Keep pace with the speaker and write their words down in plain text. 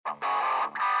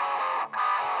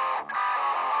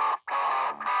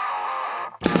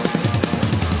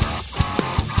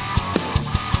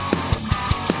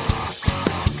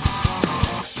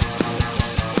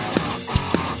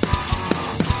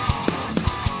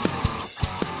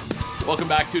Welcome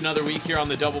back to another week here on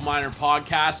the Double Minor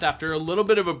Podcast. After a little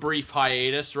bit of a brief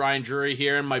hiatus, Ryan Drury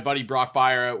here and my buddy Brock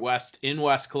Byer in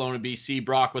West Kelowna, BC.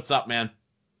 Brock, what's up, man?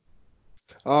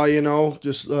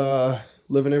 Just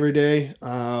living every day,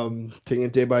 taking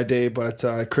it day by day. But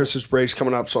Christmas break's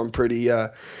coming up, so I'm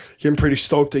getting pretty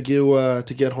stoked to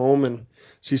get home and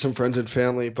see some friends and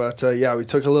family. But we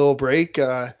took a little break.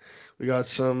 We got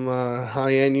some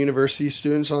high-end university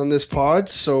students on this pod,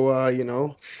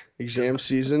 so exam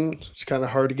season. It's kind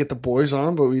of hard to get the boys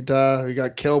on, but we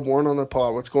got Caleb Warren on the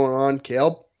pod. What's going on,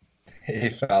 Caleb? Hey,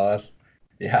 fellas.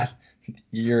 Yeah,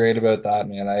 you're right about that,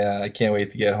 man. I can't wait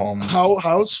to get home.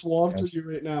 How swamped are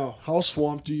you right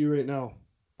now?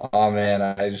 Oh man,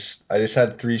 I just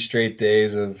had 3 straight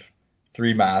days of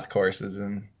 3 math courses,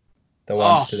 and the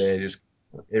one today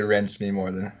it rinsed me more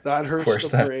than that hurts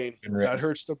the brain. That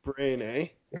hurts the brain, eh?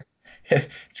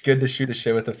 It's good to shoot the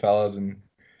shit with the fellas and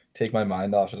take my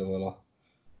mind off it a little.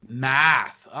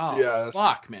 Math. Oh, yeah,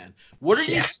 fuck, man. What are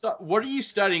you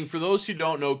studying? For those who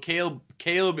don't know,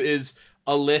 Caleb is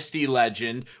a Listy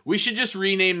legend. We should just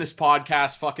rename this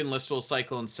podcast fucking Listowel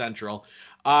Cyclone Central.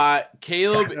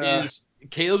 Caleb's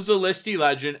a Listy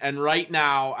legend, and right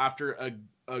now, after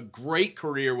a great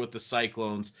career with the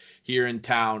Cyclones here in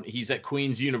town, he's at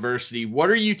Queen's University. What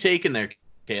are you taking there,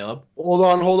 Caleb? Hold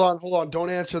on. Don't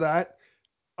answer that.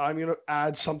 I'm going to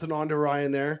add something on to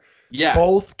Ryan there. Yeah.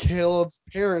 Both Caleb's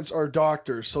parents are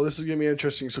doctors, so this is going to be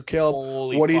interesting. So,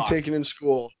 Caleb, what are you taking in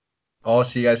school? Oh,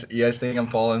 so you guys think I'm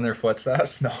following their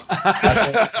footsteps? No.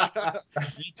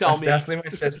 You tell me. Definitely my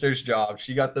sister's job.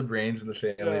 She got the brains in the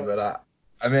family, but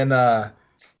I'm in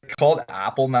it's called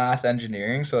Apple Math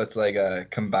Engineering, so it's like a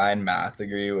combined math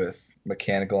degree with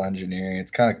mechanical engineering.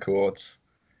 It's kind of cool. It's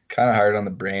kind of hard on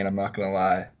the brain, I'm not going to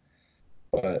lie.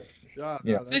 But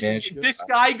this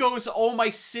guy goes, oh, my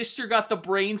sister got the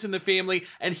brains in the family,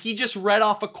 and he just read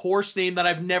off a course name that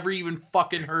I've never even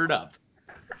fucking heard of.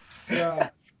 Yeah,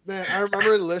 man, I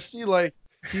remember in Listy,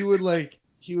 he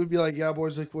would be like, yeah,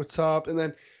 boys, like, what's up? And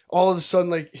then all of a sudden,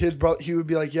 like, his brother, he would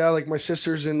be like, yeah, like, my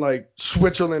sister's in, like,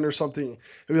 Switzerland or something.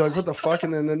 He'd be like, what the fuck?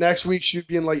 And then the next week she'd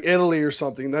be in, like, Italy or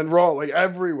something. Then wrong, like,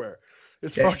 everywhere.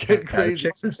 It's fucking crazy.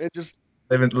 It just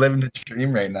living the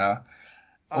dream right now.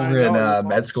 Over in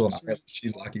med school.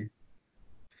 She's lucky.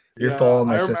 You're following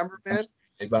my sister.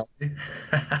 I remember, man.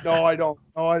 No, I don't.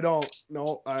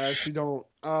 No, I actually don't.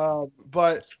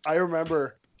 But I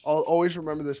remember, I'll always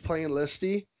remember this, playing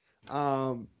Listy,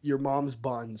 your mom's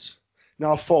buns.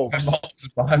 Now, folks,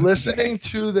 listening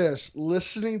to this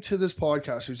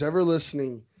podcast, who's ever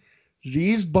listening,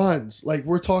 these buns, like,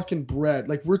 we're talking bread,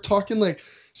 like, we're talking like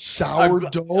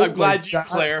sourdough. I'm glad you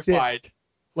clarified.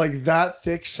 Like that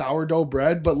thick sourdough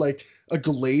bread, but like a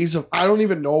glaze of, I don't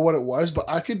even know what it was, but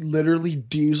I could literally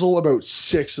diesel about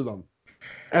 6 of them.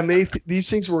 And these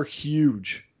things were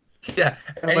huge. Yeah.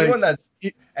 Anyone that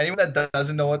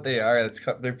doesn't know what they are,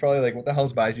 they're probably like, what the hell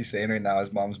is Bizey saying right now?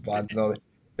 His mom's buns. No,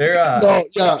 they're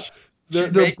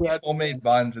they're make these homemade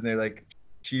buns, and they're like,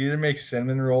 she either makes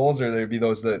cinnamon rolls or there'd be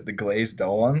those the glazed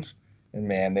dough ones. And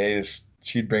man,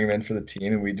 she'd bring them in for the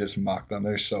team, and we just mock them.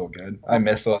 They're so good. I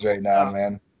miss those right now,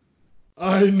 man.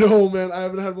 I know, man. I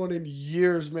haven't had one in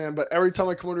years, man. But every time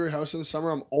I come over to your house in the summer,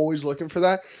 I'm always looking for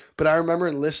that. But I remember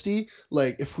in Listy,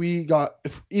 like, if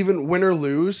even win or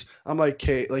lose, I'm like,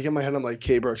 Kay, like, in my head, I'm like,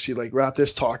 Kay, Brooks, you like wrap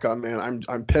this talk on, man.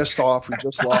 I'm pissed off. We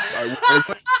just lost.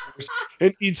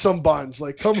 And eat some buns.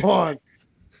 Like, come on.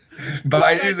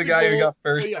 But here's the guy who got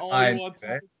first in line.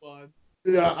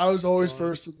 Yeah, I was always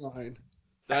first in line.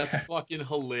 That's fucking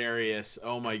hilarious.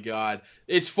 Oh my God.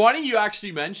 It's funny you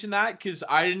actually mentioned that, because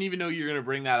I didn't even know you were going to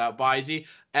bring that up, Bizey.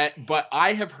 But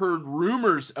I have heard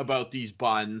rumors about these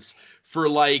buns for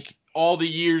like all the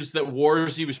years that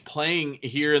Warzy was playing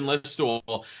here in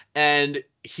Listowel. And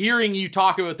hearing you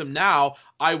talk about them now,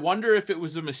 I wonder if it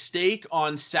was a mistake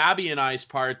on Sabby and I's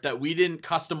part that we didn't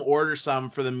custom order some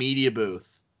for the media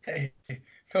booth. Hey,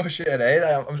 no shit,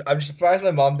 eh? I'm surprised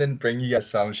my mom didn't bring you guys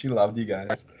some. She loved you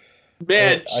guys.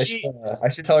 Man, I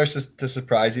should tell her to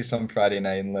surprise you some Friday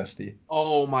night in Listy.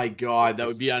 Oh my God, that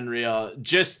would be unreal.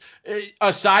 Just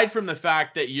aside from the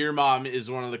fact that your mom is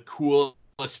one of the coolest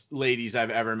ladies I've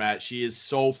ever met, she is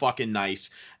so fucking nice.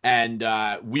 And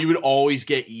we would always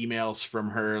get emails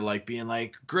from her, like being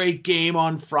like, great game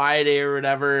on Friday or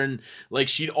whatever. And like,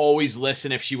 she'd always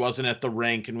listen if she wasn't at the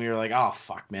rink. And we were like, oh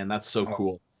fuck, man, that's so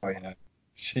cool. Oh yeah,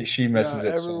 she misses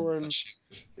it so much.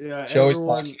 Yeah, she always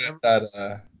talks about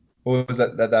that. What was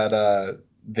that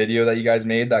video that you guys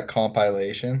made, that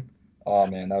compilation? Oh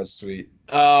man, that was sweet.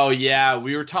 Oh yeah,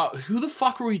 we were who the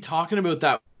fuck were we talking about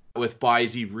that with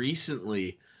Bizey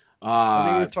recently? I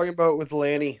think we were talking about with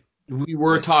Lanny. We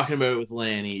were talking about it with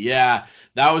Lanny. Yeah,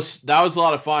 that was a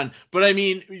lot of fun. But I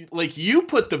mean, like you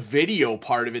put the video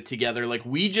part of it together. Like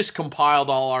we just compiled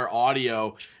all our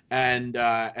audio and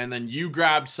then you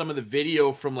grabbed some of the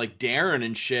video from like Darren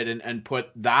and shit and put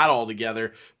that all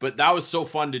together. But that was so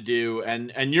fun to do.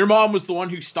 And your mom was the one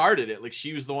who started it. Like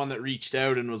she was the one that reached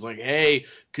out and was like, "Hey,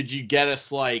 could you get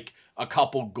us like a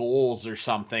couple goals or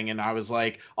something?" And I was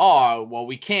like, "Oh, well,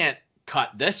 we can't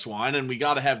cut this one and we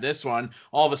got to have this one."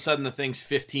 All of a sudden the thing's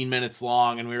 15 minutes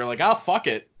long and we were like, "Oh, fuck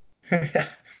it."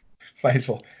 Might as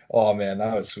well. Oh man,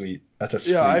 that was sweet. That's a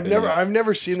sweet video. I've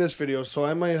never seen this video, so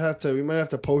we might have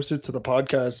to post it to the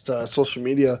podcast social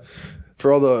media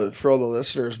for all the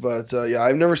listeners. But yeah,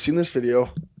 I've never seen this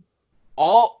video.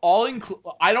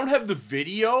 I don't have the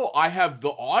video. I have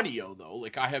the audio though.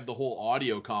 Like I have the whole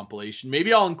audio compilation.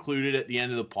 Maybe I'll include it at the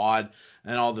end of the pod,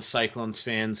 and all the Cyclones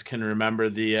fans can remember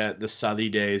the Southey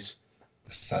days.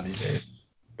 The Southey days.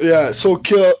 Yeah. So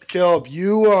Caleb,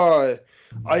 you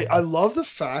I love the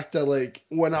fact that like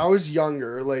when I was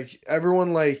younger, like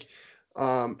everyone like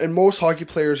and most hockey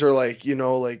players are like, you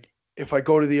know, like if I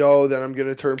go to the O, then I'm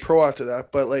gonna turn pro after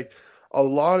that. But like a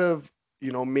lot of,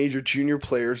 you know, major junior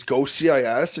players go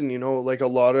CIS, and you know, like a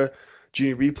lot of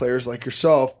junior B players like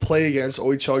yourself play against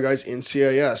OHL guys in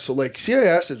CIS. So like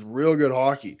CIS is real good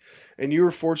hockey, and you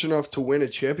were fortunate enough to win a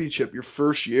championship your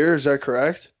first year. Is that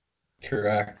correct?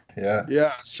 Correct. Yeah.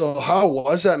 Yeah. So how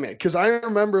was that, man? Because I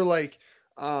remember like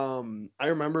you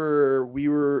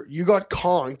got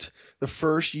conked the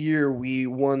first year we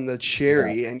won the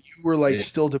Cherry, and you were like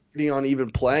still debating on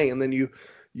even playing, and then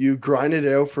you grinded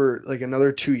it out for like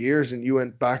another 2 years and you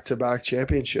went back-to-back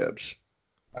championships.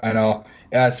 I know.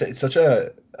 Yeah, it's such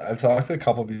a. I've talked to a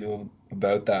couple people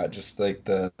about that, just like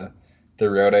the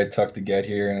route I took to get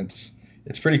here, and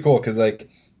it's pretty cool because like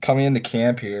coming into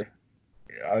camp here,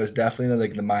 I was definitely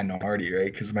like the minority,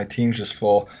 right? Because my team's just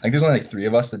full. Like there's only like 3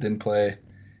 of us that didn't play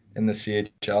in the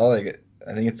CHL. Like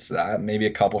I think it's that, maybe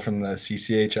a couple from the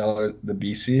CCHL or the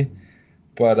BC,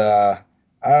 but I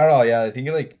don't know. Yeah, I think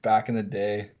like back in the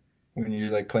day when you're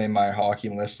like playing minor hockey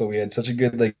in Listowel, we had such a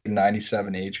good like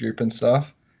 97 age group and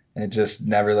stuff, and it just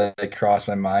never like crossed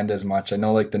my mind as much. I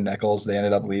know like the Nichols, they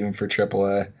ended up leaving for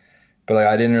AAA, but like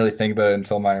I didn't really think about it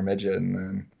until minor midget, and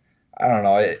then I don't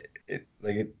know.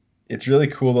 It's really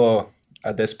cool though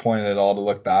at this point at all to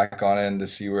look back on it and to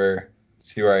see where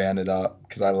I ended up,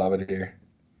 because I love it here.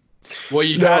 Well,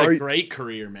 you've had a great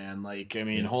career, man. Like, I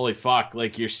mean, holy fuck.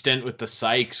 Like, your stint with the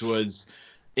Sykes was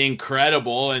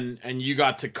incredible, and you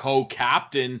got to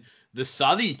co-captain the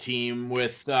Southey team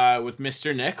with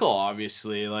Mr. Nickel,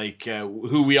 obviously, like,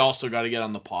 who we also got to get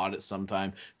on the pod at some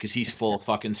time because he's full of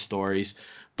fucking stories.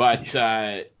 But,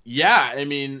 yeah, I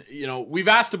mean, you know, we've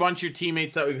asked a bunch of your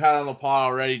teammates that we've had on the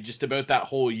pod already just about that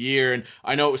whole year, and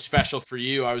I know it was special for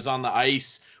you. I was on the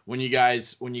ice when you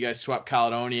guys swept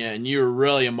Caledonia, and you were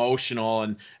really emotional,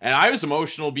 and I was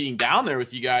emotional being down there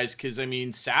with you guys because I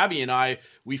mean Sabby and I,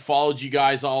 we followed you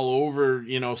guys all over,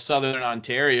 you know, Southern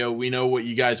Ontario. We know what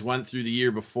you guys went through the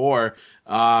year before.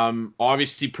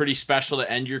 Obviously pretty special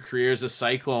to end your career as a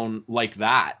Cyclone like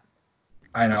that.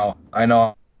 I know.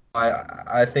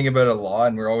 I think about it a lot,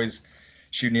 and we're always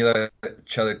shooting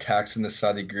each other texts in the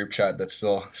Southey group chat that's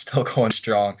still going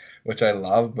strong, which I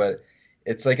love, but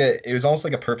it's like it was almost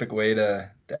like a perfect way to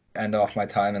end off my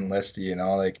time in Listy, you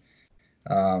know, like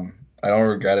I don't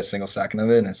regret a single second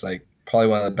of it, and it's like probably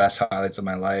one of the best highlights of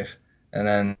my life. And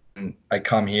then I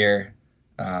come here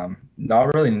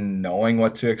not really knowing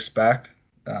what to expect,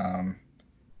 and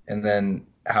then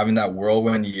having that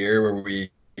whirlwind year where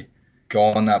we go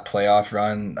on that playoff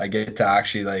run. I get to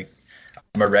actually like,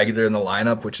 I'm a regular in the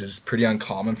lineup, which is pretty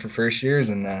uncommon for first years,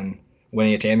 and then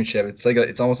winning a championship,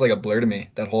 it's almost like a blur to me,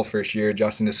 that whole first year,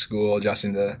 adjusting to school,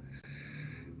 adjusting to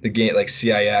the game, like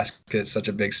CIS, because it's such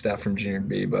a big step from junior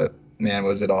B. But man,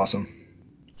 was it awesome.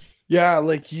 Yeah,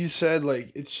 like you said,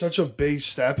 like it's such a big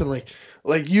step, and like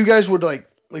you guys would like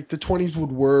the 20s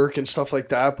would work and stuff like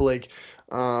that, but like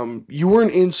you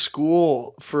weren't in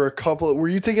school for a couple. Were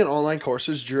you taking online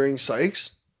courses during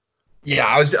Sykes? Yeah,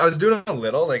 I was doing a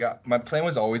little. Like my plan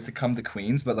was always to come to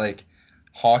Queens, but like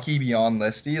hockey beyond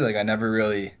Listy, like I never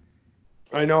really.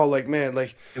 I know, like man,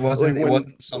 like it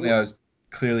wasn't something I was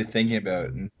clearly thinking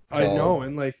about. I know,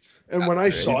 and like, and when I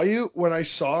saw you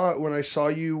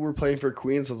were playing for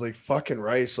Queens, I was like, fucking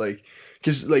Rice, like,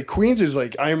 because like Queens is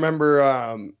like, I remember,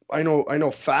 I know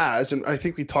Faz, and I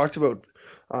think we talked about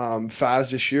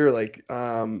Faz this year, like,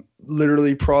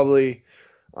 literally probably,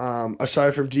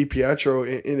 aside from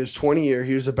DiPietro in his 20 year,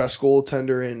 he was the best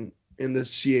goaltender in the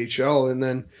CHL, and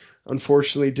then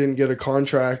unfortunately didn't get a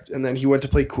contract, and then he went to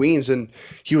play Queens, and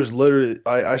he was literally,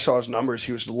 I saw his numbers,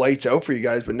 he was lights out for you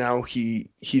guys, but now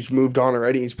he's moved on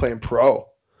already. He's playing pro.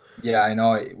 Yeah, I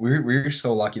know. We're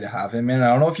so lucky to have him, man. I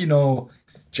don't know if you know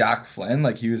Jack Flynn,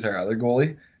 like he was our other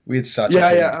goalie. We had such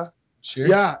Sure.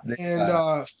 Yeah,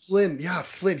 and Flynn,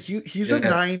 he's a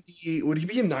 90. Would he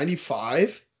be a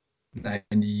 95?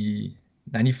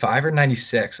 95 or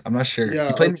 96. I'm not sure. Yeah,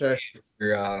 he played for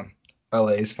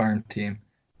LA's farm team.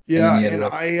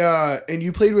 Yeah, and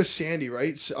you played with Sandy,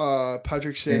 right?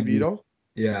 Patrick Sanvito.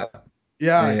 Yeah.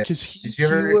 Yeah, because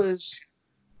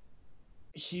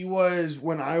he was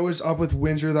when I was up with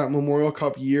Windsor that Memorial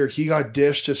Cup year. He got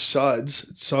dished to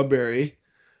Suds Sudbury.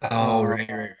 Oh,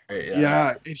 right.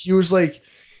 Yeah, and he was like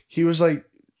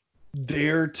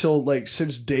there till like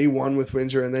since day one with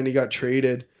Windsor, and then he got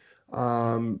traded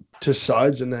to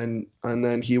Suds, and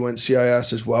then he went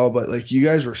CIS as well. But like you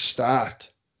guys were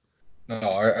stacked. No,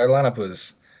 our lineup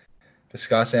was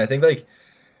disgusting. I think like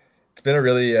it's been a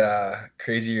really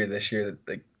crazy year this year.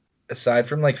 Like aside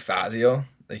from like Fazio,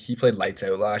 like he played lights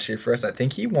out last year for us. I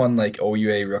think he won like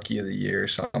OUA Rookie of the Year or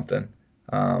something.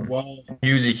 Wow.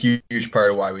 He was a huge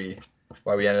part of why we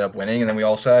ended up winning. And then we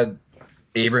also had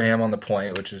Abraham on the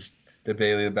point, which is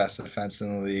debatably the best defense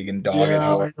in the league, and Dog.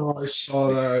 Yeah, I know. I saw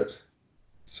that.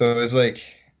 So it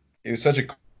was such a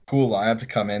cool lineup to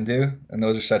come into, and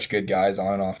those are such good guys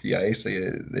on and off the ice.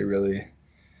 They really,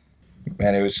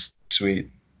 man, it was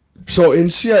sweet. So in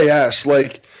CIS,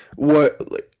 like what,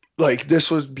 like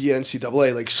this was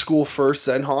BNCAA, like school first,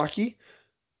 then hockey.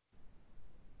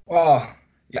 Well,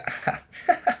 yeah.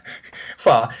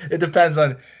 Well, it depends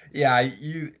on. Yeah,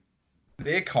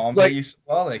 they accommodate you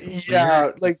well. Like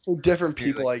like for different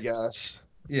people, I guess.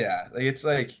 Yeah, like it's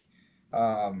like,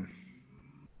 a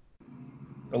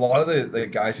lot of the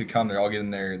guys who come, they're all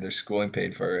getting their schooling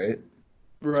paid for, right?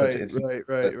 Right, so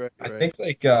right. I think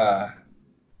like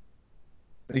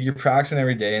you're practicing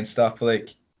every day and stuff, but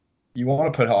like you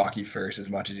want to put hockey first as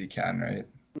much as you can, right?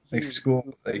 Like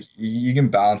school, like you can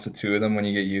balance the two of them when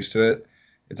you get used to it.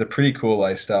 It's a pretty cool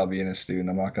lifestyle being a student.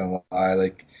 I'm not gonna lie.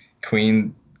 Like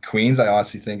Queens, I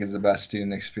honestly think is the best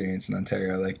student experience in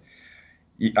Ontario. Like,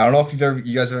 I don't know if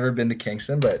you guys have ever been to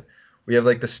Kingston, but we have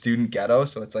like the student ghetto,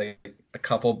 so it's like a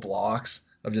couple blocks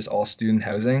of just all student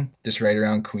housing, just right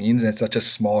around Queens, and it's such a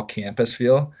small campus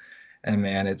feel. And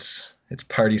man, it's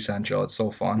party central. It's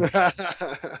so fun.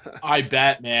 I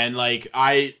bet, man. Like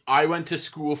I went to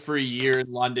school for a year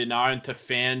in London. Now I went to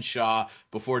Fanshawe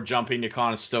before jumping to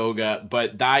Conestoga.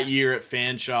 But that year at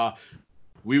Fanshawe,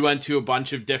 we went to a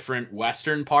bunch of different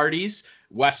Western parties.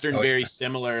 Very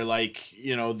similar. Like,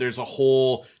 you know, there's a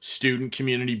whole student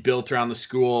community built around the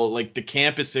school. Like the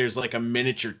campus, there's like a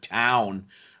miniature town.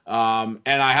 And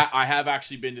I have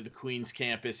actually been to the Queens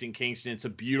campus in Kingston. It's a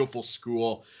beautiful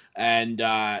school. And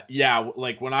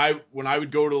like when I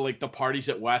would go to like the parties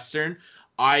at Western,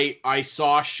 I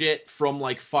saw shit from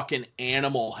like fucking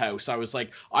Animal House. I was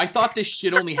like, I thought this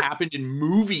shit only happened in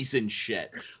movies and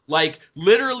shit. Like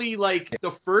literally, like the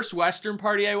first Western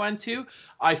party I went to,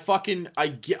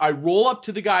 I roll up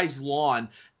to the guy's lawn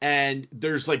and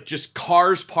there's like just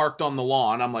cars parked on the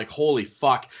lawn. I'm like, holy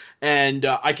fuck. And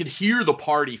I could hear the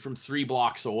party from 3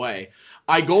 blocks away.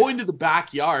 I go into the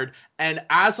backyard, and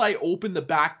as I open the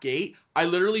back gate, I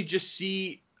literally just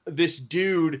see this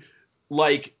dude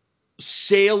like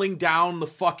sailing down the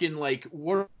fucking, like,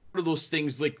 what are those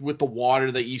things like with the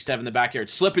water that you used to have in the backyard?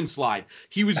 Slip and slide.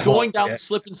 He was going down the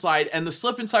slip and slide, and the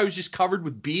slip and slide was just covered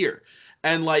with beer.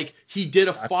 And like he did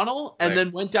a funnel and then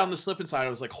went down the slip and slide. I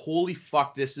was like, holy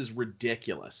fuck, this is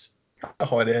ridiculous.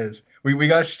 Oh, it is. We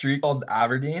got a street called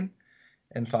Aberdeen.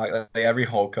 In fact, like every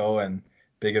Hoco and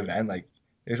big event, like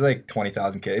there's like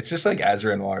 20,000 kids. It's just like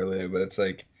Ezra and Waterloo, but it's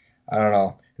like, I don't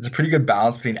know. It's a pretty good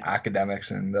balance between academics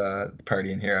and the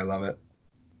party in here. I love it.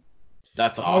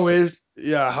 That's awesome.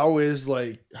 How is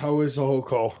the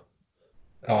Hoco?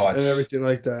 Oh, and everything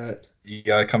like that. You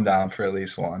gotta come down for at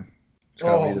least one. It's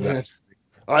gotta be the best.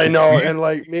 I know, and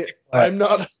like me, I'm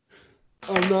not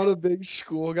a big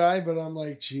school guy, but I'm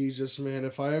like, Jesus, man,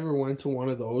 if I ever went to one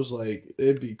of those, like,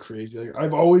 it'd be crazy. Like,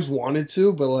 I've always wanted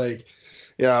to, but like,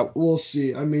 yeah, we'll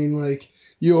see. I mean, like,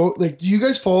 do you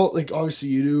guys follow, like, obviously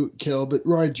you do, Kale, but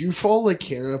Ryan, do you follow like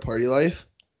Canada Party Life?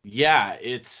 Yeah,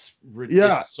 it's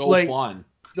so like, fun.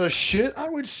 The shit I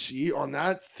would see on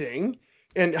that thing,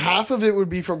 and half of it would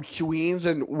be from Queens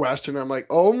and Western. I'm like,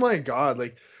 oh my God,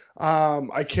 like,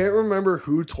 I can't remember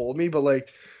who told me, but like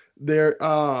they're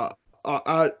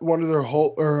at one of their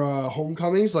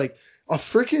homecomings, like a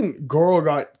freaking girl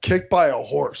got kicked by a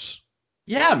horse.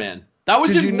 Yeah, man, that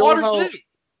was in Waterloo.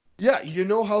 Yeah, you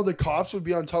know how the cops would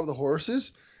be on top of the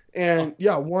horses, And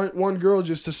yeah, one girl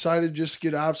just decided to just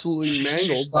get absolutely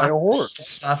mangled by a horse.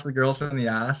 Slaps the girls in the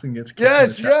ass and gets kicked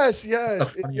yes, in the yes,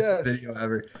 chest. The funniest video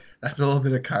ever. That's a little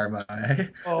bit of karma, eh?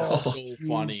 Oh, so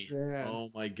funny. Man. Oh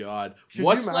my god. Could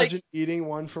you imagine eating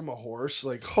one from a horse?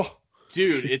 Like, oh.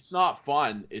 Dude, it's not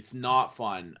fun. It's not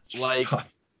fun. Like,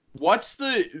 what's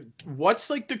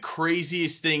like the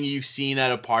craziest thing you've seen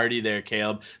at a party there,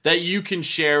 Caleb, that you can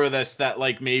share with us that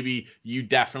like maybe you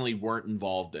definitely weren't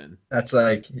involved in? That's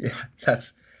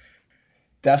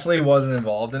definitely wasn't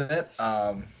involved in it.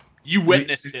 You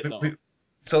witnessed it though.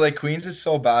 So like Queens is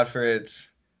so bad for its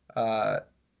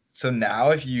so now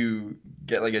if you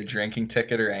get like a drinking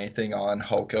ticket or anything on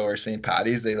Hoco or St.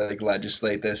 Patty's, they like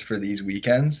legislate this for these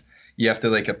weekends. You have to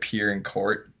like appear in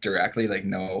court directly, like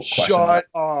no question. Shut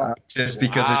up. Just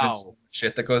because there's been some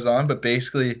shit that goes on. But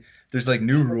basically there's like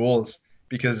new rules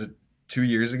because 2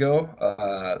 years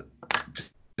ago,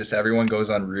 just everyone goes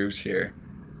on roofs here.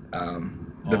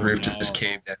 The roof just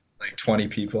caved in, like 20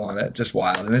 people on it, just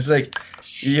wild. And it's like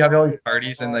you have all these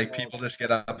parties and like people just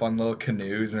get up on little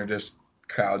canoes and are just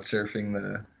crowd surfing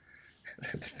the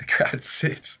crowd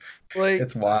sits. Like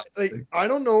it's wild. Like I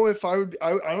don't know if I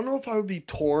don't know if I would be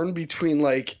torn between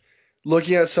like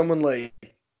looking at someone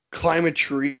like climb a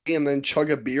tree and then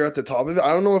chug a beer at the top of it.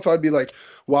 I don't know if I'd be like,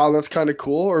 wow, that's kind of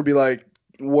cool, or be like,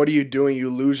 what are you doing, you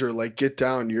loser? Like, get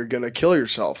down, you're gonna kill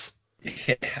yourself.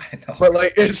 Yeah, I know. But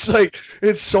like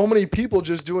it's so many people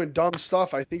just doing dumb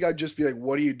stuff. I think I'd just be like,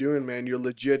 what are you doing, man? You're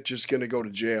legit just gonna go to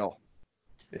jail.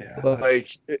 Yeah.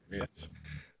 Like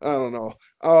I don't know.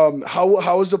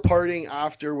 How was the partying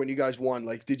after when you guys won?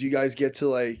 Like, did you guys get to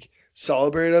like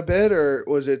celebrate a bit, or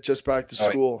was it just back to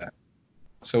school? Yeah.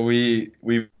 So we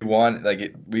won.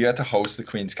 Like we got to host the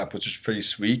Queen's Cup, which was pretty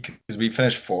sweet because we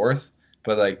finished 4th.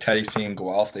 But like Teddy C and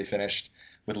Guelph, they finished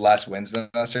with less wins than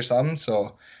us or something.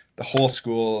 So the whole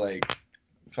school like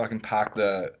fucking packed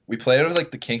we played out of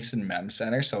like the Kingston Mem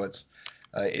Center, so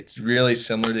it's really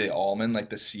similar to the Allman,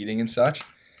 like the seating and such.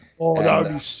 Oh, that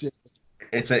would be sick.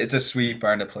 It's a sweet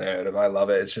barn to play out of. I love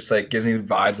it. It's just like gives me the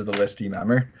vibes of the Listy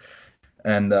Memmer.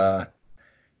 And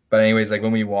but anyways, like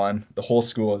when we won, the whole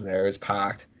school was there. It was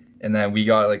packed. And then we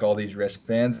got like all these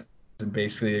wristbands and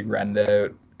basically like, rented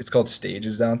out. It's called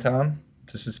Stages downtown.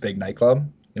 It's just this big nightclub.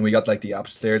 And we got like the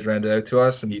upstairs rented out to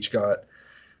us, and each got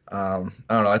I don't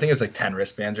know, I think it was like 10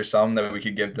 wristbands or something that we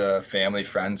could give to family,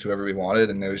 friends, whoever we wanted.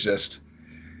 And it was just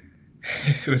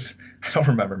I don't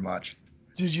remember much.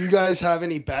 Did you guys have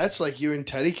any bets, like you and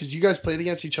Teddy? Because you guys played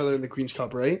against each other in the Queen's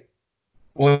Cup, right?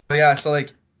 Well, yeah. So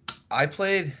like, I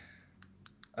played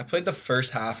the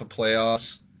first half of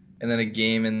playoffs and then a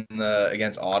game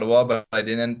against Ottawa, but I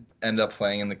didn't end up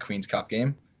playing in the Queen's Cup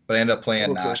game. But I ended up playing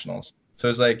at Nationals. So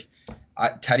it was like,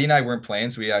 Teddy and I weren't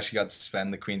playing, so we actually got to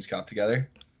spend the Queen's Cup together.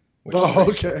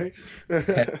 Okay.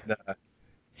 And,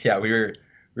 yeah, we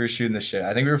were shooting the shit.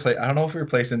 I think we were I don't know if we were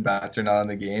placing bets or not in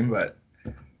the game, but.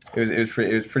 It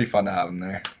was pretty fun to have him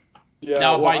there. Yeah.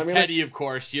 Now, by Teddy, of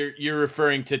course, you're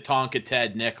referring to Tonka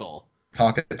Ted Nickel.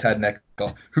 Tonka Ted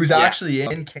Nickel, who's actually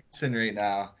in Kingston right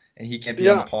now, and he can't be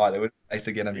on the pod. It would be nice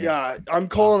to get him here. Yeah, I'm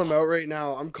calling him out right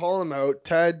now. I'm calling him out.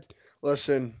 Ted,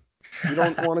 listen, you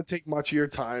don't want to take much of your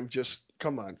time. Just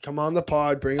come on the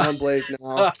pod. Bring on Blake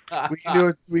now.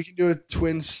 We can do a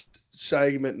twins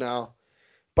segment now.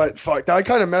 But fuck, that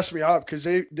kind of messed me up because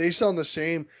they sound the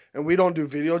same, and we don't do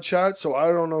video chat, so I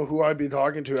don't know who I'd be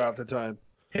talking to half the time.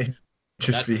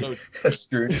 Just be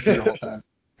screwed the whole time.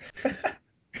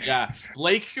 Yeah,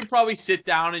 Blake could probably sit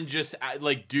down and just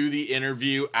like do the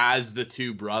interview as the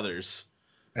two brothers.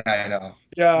 I know.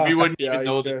 Yeah, we wouldn't even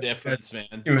know the difference,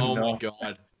 man. Oh my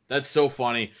god, that's so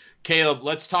funny. Caleb,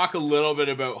 let's talk a little bit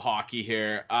about hockey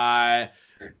here.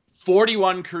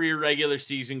 41 career regular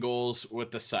season goals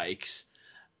with the Sykes.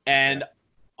 And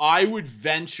I would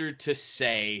venture to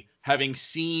say, having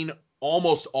seen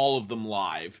almost all of them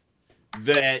live,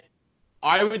 that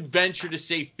I would venture to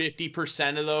say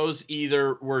 50% of those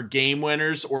either were game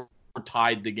winners or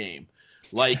tied the game.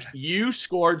 Like, you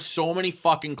scored so many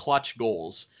fucking clutch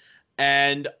goals.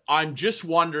 And I'm just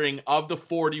wondering, of the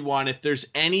 41, if there's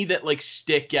any that, like,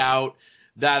 stick out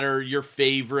that are your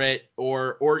favorite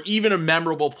or even a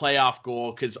memorable playoff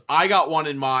goal, because I got one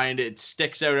in mind. It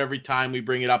sticks out every time we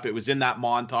bring it up. It was in that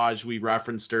montage we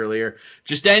referenced earlier.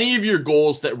 Just any of your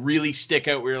goals that really stick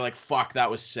out where you're like, fuck, that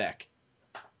was sick.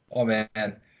 Oh,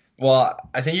 man. Well,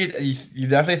 I think you're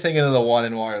definitely thinking of the one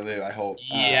in Waterloo, I hope.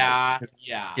 Yeah.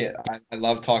 I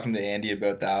love talking to Andy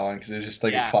about that one because it was just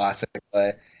like a classic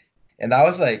play. And that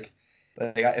was like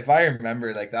if I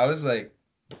remember, like that was like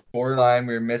borderline.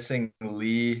 We were missing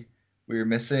Lee. We were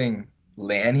missing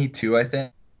Lanny too, I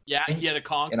think. Yeah, he had a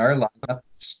conk. In our lineup,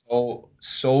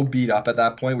 so beat up at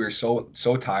that point. We were so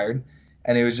tired,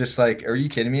 and it was just like, are you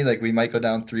kidding me? Like we might go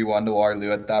down 3-1 to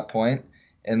Waterloo at that point,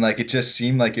 and like it just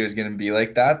seemed like it was gonna be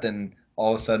like that. Then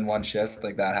all of a sudden, one shift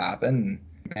like that happened,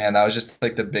 and that was just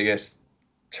like the biggest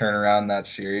turnaround in that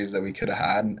series that we could have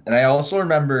had. And I also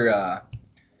remember, I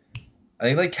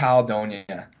think like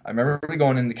Caledonia. I remember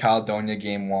going into Caledonia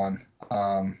game 1,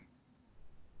 and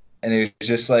it was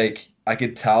just like I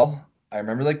could tell. I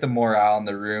remember like the morale in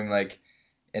the room, like,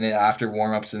 and then after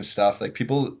warm-ups and stuff, like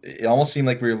people, it almost seemed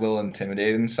like we were a little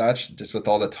intimidated and such, just with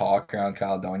all the talk around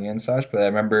Caledonia and such. But I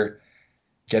remember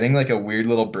getting like a weird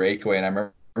little breakaway, and I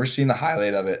remember seeing the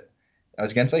highlight of it. I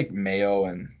was against like Mayo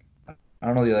and I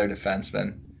don't know the other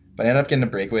defenseman, but I ended up getting a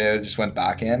breakaway. I just went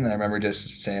back in, and I remember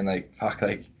just saying like, "Fuck,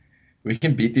 like we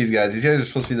can beat these guys. These guys are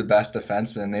supposed to be the best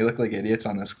defensemen. They look like idiots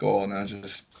on this goal." And I was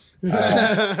just,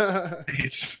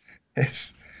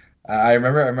 it's. I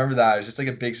remember that. It was just like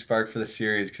a big spark for the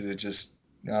series because it just,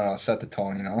 I don't know, set the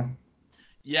tone, you know?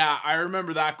 Yeah, I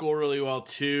remember that goal really well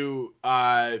too,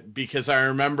 because I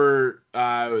remember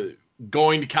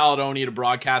going to Caledonia to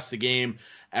broadcast the game,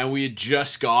 and we had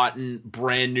just gotten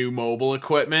brand new mobile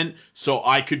equipment, so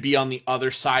I could be on the other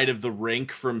side of the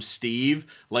rink from Steve,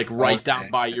 like right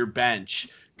down by your bench.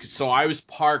 So I was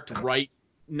parked right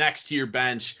next to your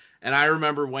bench, and I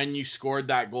remember when you scored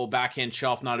that goal, backhand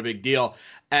shelf, not a big deal.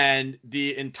 And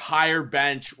the entire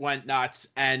bench went nuts,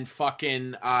 and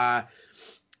fucking,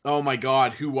 oh my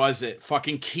God, who was it?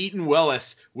 Fucking Keaton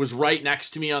Willis was right next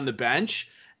to me on the bench,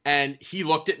 and he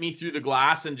looked at me through the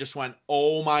glass and just went,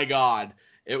 oh my God.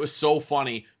 It was so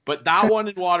funny. But that one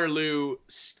in Waterloo,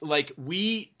 like,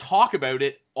 we talk about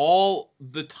it all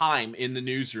the time in the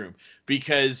newsroom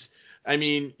because, I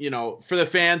mean, you know, for the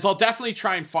fans, I'll definitely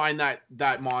try and find that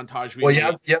montage. You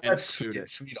have that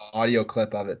sweet audio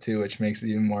clip of it too, which makes it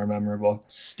even more memorable.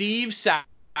 Steve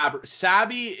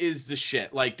Sabby is the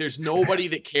shit. Like, there's nobody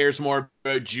that cares more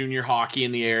about junior hockey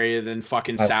in the area than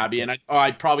fucking Sabby, and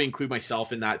I'd probably include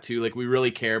myself in that too. Like, we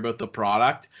really care about the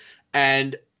product.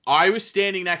 And I was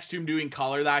standing next to him doing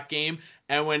color that game,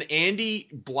 and when Andy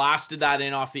blasted that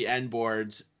in off the end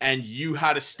boards and you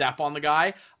had a step on the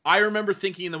guy, I remember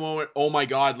thinking in the moment, oh my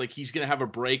God, like he's going to have a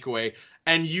breakaway.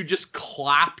 And you just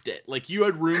clapped it. Like you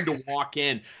had room to walk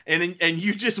in. And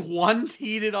you just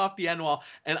one-teed it off the end wall.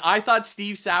 And I thought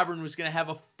Steve Sabourin was going to have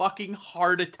a fucking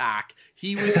heart attack.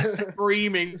 He was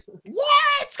screaming,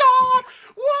 "What's gone?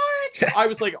 What?" I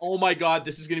was like, oh my God,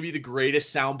 this is going to be the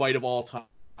greatest soundbite of all time.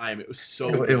 It was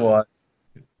so good.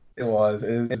 It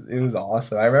was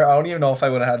awesome. I don't even know if I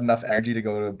would have had enough energy to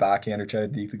go to a backhand or try to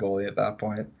deke the goalie at that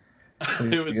point.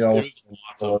 It was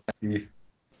awesome.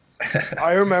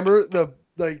 I remember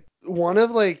one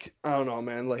of I don't know,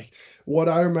 man, like what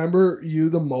I remember you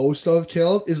the most of,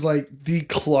 Caleb, is like the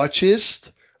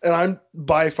clutchest, and I'm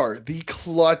by far the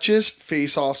clutchest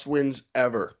face-offs wins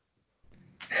ever.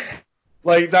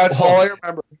 Like that's all I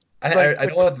remember. I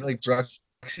know like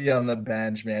Bruxy on the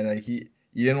bench, man. Like you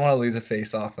didn't want to lose a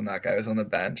face-off when that guy was on the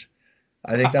bench.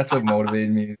 I think that's what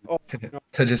motivated me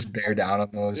to just bear down on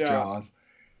those draws.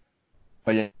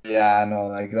 But yeah, no,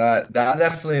 like that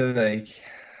definitely, like,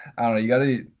 I don't know, you got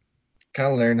to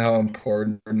kind of learn how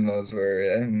important those were.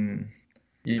 And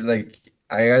you, like,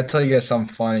 I got to tell you guys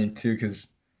something funny too, because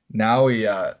now we,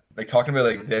 like, talking about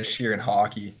like this year in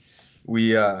hockey,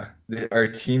 we, our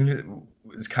team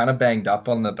is kind of banged up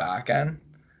on the back end.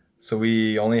 So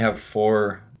we only have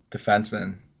 4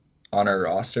 defensemen on our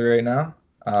roster right now.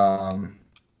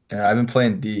 And I've been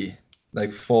playing D,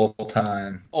 like, full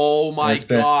time. Oh my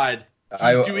God.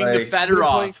 He's doing the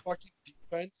Fedorov.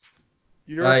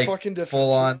 You're like, fucking defense.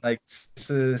 Full on, like, since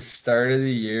the start of the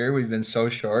year, we've been so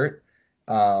short.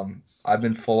 I've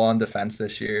been full on defense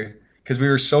this year because we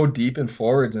were so deep in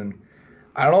forwards, and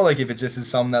I don't know, like, if it just is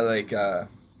something that like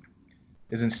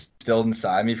is instilled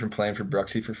inside me from playing for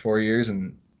Bruxy for 4 years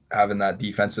and having that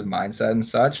defensive mindset and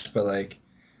such. But like,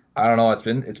 I don't know,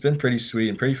 it's been pretty sweet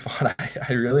and pretty fun.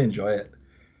 I really enjoy it.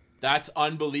 That's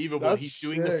unbelievable. He's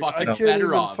doing the fucking Fedorov. I can't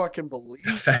even fucking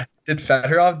believe it. Did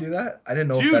Fedorov do that? I didn't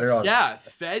know Fedorov. Yeah,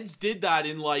 Feds did that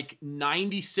in like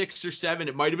 96 or 7.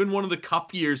 It might have been one of the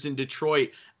cup years in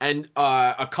Detroit, and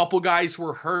a couple guys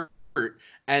were hurt,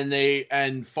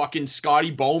 and fucking Scotty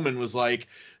Bowman was like,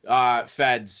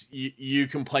 Feds, you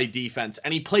can play defense.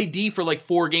 And he played D for like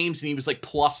 4 games, and he was like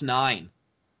 +9.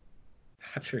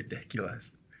 That's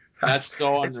ridiculous. That's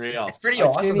so unreal. It's pretty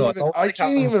awesome, though. I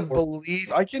can't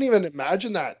even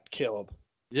imagine that, Caleb.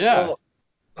 Yeah. Well,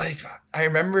 like, I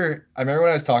remember when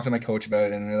I was talking to my coach about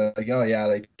it, and they're like, oh, yeah,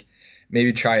 like,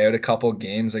 maybe try out a couple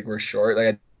games. Like, we're short. Like,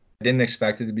 I didn't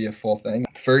expect it to be a full thing.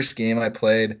 First game I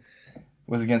played,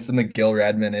 was against the McGill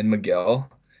Redmen in McGill,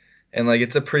 and like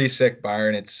it's a pretty sick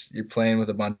barn. You're playing with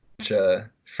a bunch of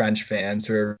French fans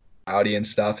who are rowdy and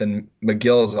stuff, and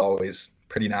McGill is always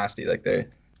pretty nasty. Like they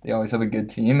always have a good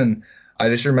team, and I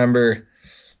just remember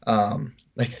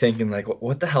like thinking like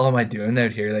what the hell am I doing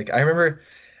out here? Like I remember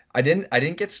I didn't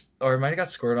get, or I might have got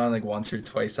scored on like once or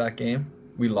twice that game.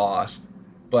 We lost,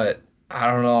 but I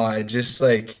don't know. I just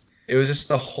like it was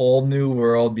just a whole new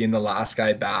world being the last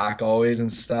guy back always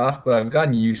and stuff. But I've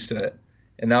gotten used to it,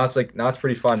 and now it's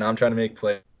pretty fun. Now I'm trying to make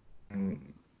play,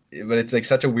 but it's like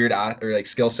such a weird or like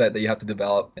skill set that you have to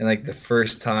develop. And like the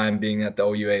first time being at the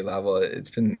OUA level, it's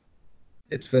been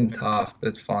tough, but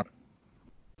it's fun.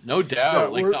 No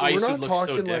doubt. Like the ice would look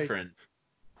so different.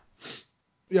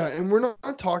 Yeah, and we're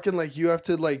not talking like you have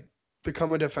to like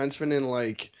become a defenseman in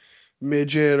like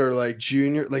midget or like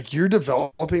junior. Like you're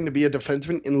developing to be a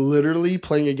defenseman and literally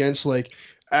playing against like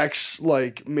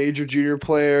like major junior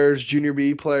players, junior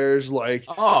B players. Like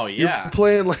oh yeah, you're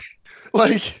playing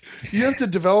like you have to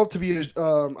develop to be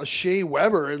a Shea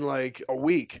Weber in like a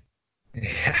week.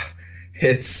 Yeah,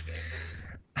 it's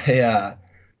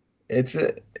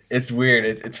weird.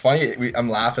 It's funny. I'm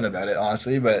laughing about it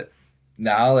honestly, but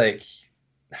now like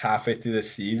halfway through the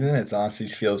season, it honestly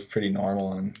feels pretty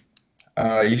normal, and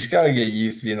you just gotta get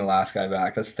used to being the last guy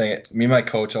back. That's the thing. Me and my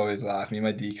coach always laugh. Me and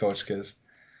my D coach, because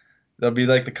there'll be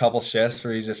like the couple shifts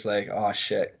where he's just like, "Oh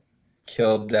shit,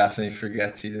 Kill definitely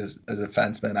forgets he's as a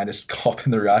defenseman." I just go up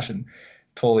in the rush and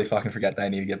totally fucking forget that I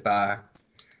need to get back.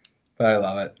 But I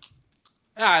love it.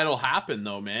 Yeah, it'll happen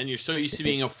though, man. You're so used to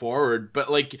being a forward, but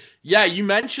like, yeah, you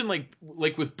mentioned like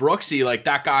with Brooksy, like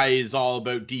that guy is all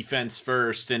about defense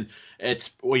first, and it's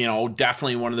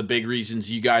definitely one of the big reasons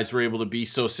you guys were able to be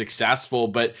so successful.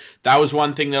 But that was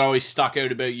one thing that always stuck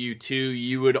out about you too.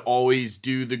 You would always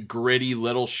do the gritty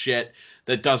little shit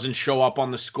that doesn't show up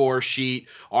on the score sheet.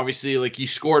 Obviously, like you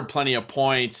scored plenty of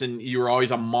points and you were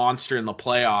always a monster in the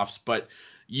playoffs, but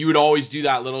you would always do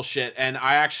that little shit. And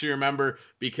I actually remember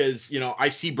because, I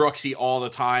see Brooksy all the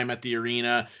time at the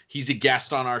arena. He's a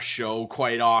guest on our show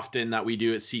quite often that we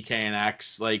do at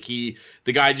CKNX. Like the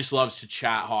guy just loves to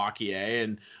chat hockey, eh?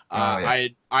 And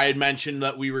I had mentioned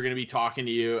that we were going to be talking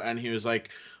to you, and he was like,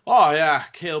 "Oh yeah,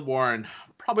 Caleb Warren,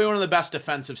 probably one of the best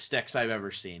defensive sticks I've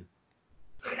ever seen."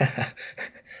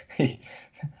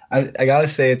 I gotta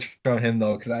say it's from him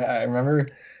though, because I remember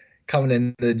coming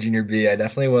into junior B, I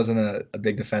definitely wasn't a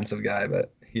big defensive guy,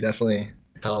 but he definitely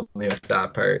helped me with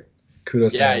that part.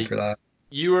 Kudos to him for that.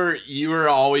 You were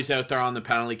always out there on the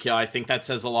penalty kill. I think that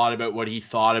says a lot about what he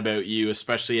thought about you,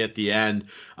 especially at the end.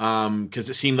 Because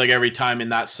it seemed like every time in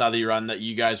that Southie run that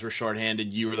you guys were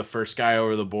shorthanded, you were the first guy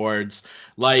over the boards.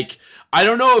 Like, I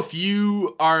don't know if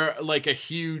you are like a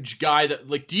huge guy that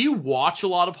like, do you watch a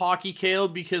lot of hockey,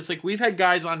 Caleb? Because like we've had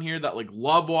guys on here that like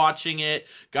love watching it,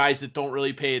 guys that don't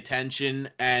really pay attention.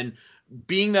 And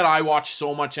being that I watch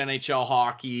so much NHL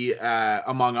hockey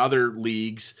among other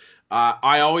leagues,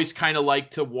 I always kind of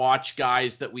like to watch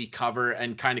guys that we cover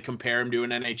and kind of compare them to an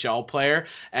NHL player.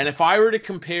 And if I were to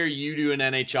compare you to an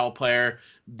NHL player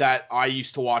that I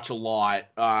used to watch a lot,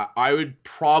 I would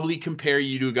probably compare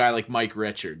you to a guy like Mike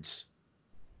Richards.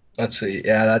 That's sweet.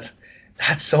 Yeah,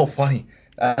 that's so funny.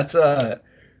 That's what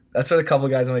a couple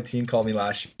of guys on my team called me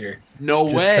last year. No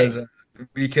way.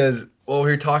 Because we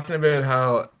were talking about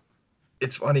how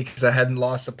it's funny because I hadn't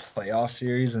lost a playoff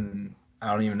series and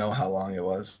I don't even know how long it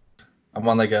was.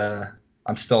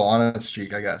 I'm still on a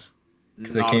streak, I guess.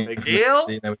 Not a big deal.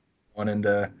 And then we went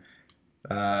into,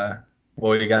 I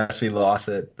guess we lost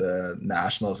at the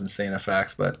Nationals in St.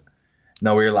 FX, but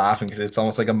no, we were laughing because it's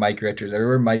almost like a Mike Richards.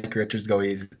 Everywhere Mike Richards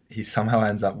goes, he somehow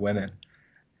ends up winning,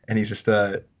 and he's just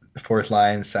a fourth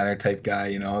line center type guy,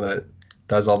 that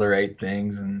does all the right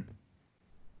things.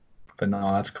 But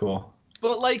no, that's cool.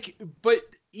 But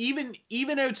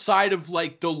even outside of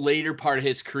like the later part of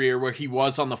his career where he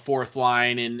was on the fourth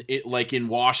line and it like in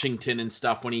Washington and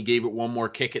stuff when he gave it one more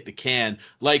kick at the can,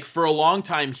 like for a long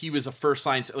time he was a first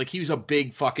line, like he was a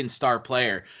big fucking star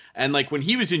player. And like when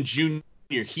he was in junior,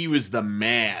 he was the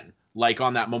man. Like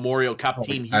on that Memorial Cup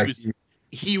team,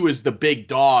 he was the big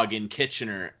dog in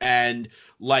Kitchener. And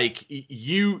like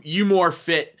you more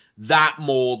fit that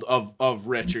mold of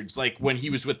Richards, like when he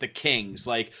was with the Kings.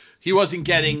 Like he wasn't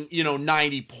getting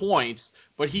 90 points,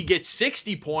 but he gets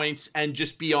 60 points and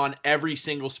just be on every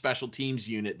single special teams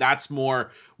unit. That's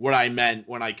more what I meant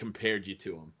when I compared you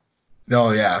to him.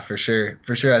 No, yeah, for sure.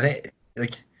 I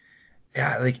think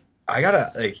I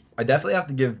definitely have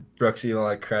to give Brooksy a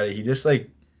lot of credit. He just I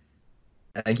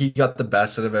think he got the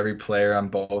best out of every player on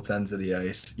both ends of the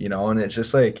ice, and it's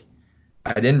just like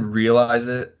I didn't realize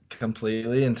it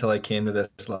completely until I came to this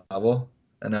level.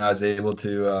 and I was able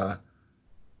to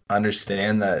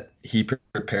understand that he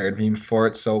prepared me for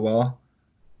it so well,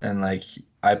 and like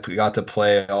I got to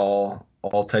play all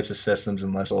types of systems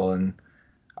in Lissel, and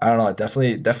I don't know, it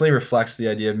definitely reflects the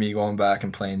idea of me going back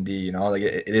and playing D. You know, like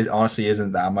it is honestly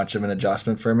isn't that much of an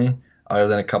adjustment for me, other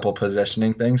than a couple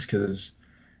positioning things, because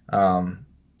I've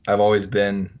always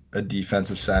been a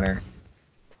defensive center,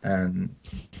 and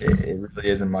it really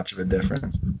isn't much of a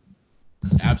difference.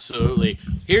 Absolutely.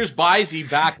 Here's Bizey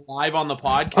back live on the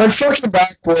podcast. I'm fucking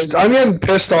back, boys. I'm getting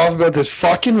pissed off about this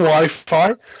fucking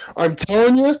Wi-Fi. I'm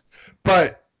telling you,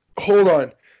 but hold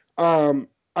on.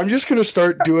 I'm just gonna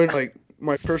start doing like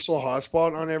my personal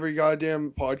hotspot on every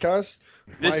goddamn podcast.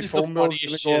 This my is the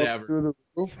funniest shit ever. Through the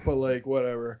roof, but like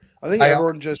whatever. I think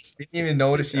everyone just didn't even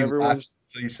notice you left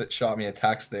until you shot me a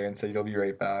text there and said you'll be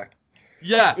right back.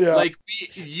 Yeah. Like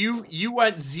you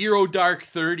went 0 dark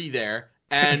 30 there.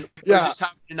 And we're just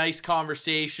having a nice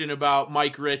conversation about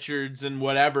Mike Richards and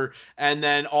whatever. And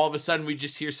then all of a sudden we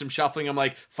just hear some shuffling. I'm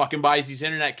like, fucking Bizey's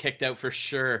internet kicked out for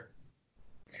sure.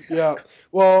 Yeah.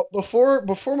 Well, before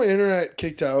my internet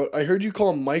kicked out, I heard you call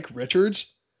him Mike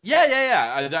Richards.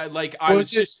 Yeah. I was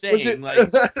just saying.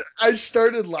 I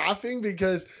started laughing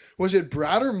because was it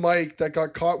Brad or Mike that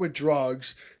got caught with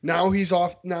drugs? Now he's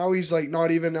off. Now he's like not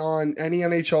even on any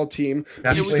NHL team.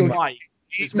 It was Mike.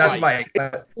 That's Mike.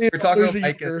 We're talking about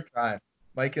Mike in his prime.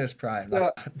 Mike in his prime.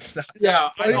 Yeah.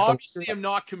 I obviously am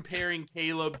not comparing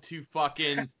Caleb to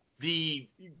fucking the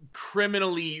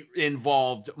criminally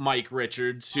involved Mike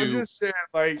Richards. I'm just saying,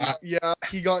 like,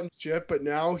 he got in shit, but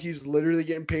now he's literally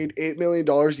getting paid $8 million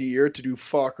a year to do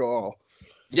fuck all.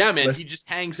 Yeah, man, he just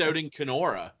hangs out in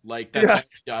Kenora. Like, that's what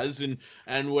he does,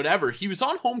 and whatever. He was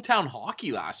on Hometown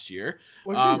Hockey last year.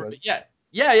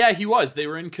 Yeah, he was. They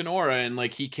were in Kenora, and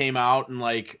like he came out and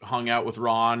like hung out with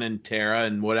Ron and Tara,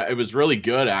 and it was really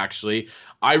good, actually.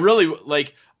 I really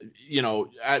like, you know,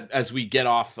 as we get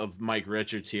off of Mike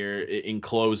Richards here in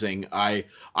closing, I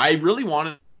really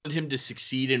wanted him to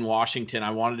succeed in Washington.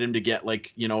 I wanted him to get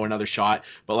like, you know, another shot,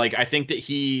 but like I think that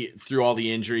he, through all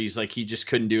the injuries, like he just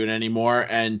couldn't do it anymore.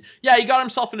 And yeah, he got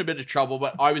himself in a bit of trouble,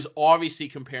 but I was obviously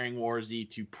comparing Warzy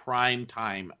to prime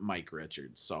time Mike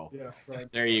Richards. So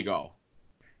there you go.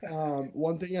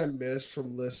 One thing I missed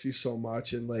from Lissy so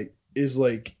much and like is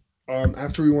like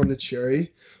after we won the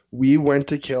Cherry, we went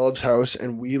to Caleb's house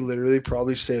and we literally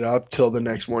probably stayed up till the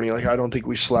next morning. Like I don't think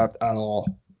we slept at all.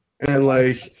 And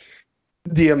like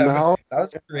the amount that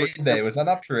was parade day. Was that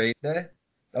not parade day?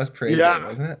 That was parade day,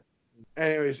 wasn't it?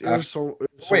 Anyways, it was so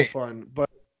fun. But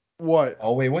what?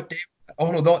 Oh wait, what day?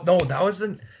 Oh no, that was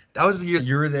the year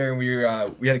you were there and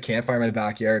we had a campfire in my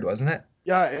backyard, wasn't it?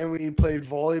 Yeah, and we played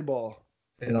volleyball.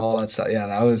 And all that stuff. Yeah,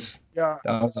 that was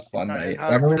a fun night.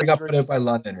 I remember we got put out by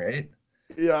London, right?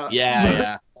 Yeah.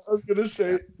 Yeah. I was gonna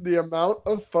say the amount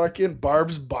of fucking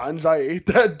Barb's buns I ate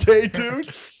that day,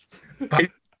 dude.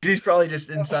 He's probably just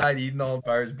inside eating all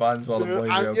Barb's buns while the boys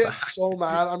are out. I'm getting so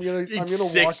mad. I'm gonna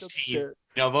walk upstairs.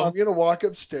 I'm gonna walk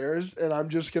upstairs and I'm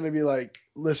just gonna be like,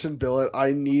 listen, Billet,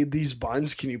 I need these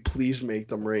buns. Can you please make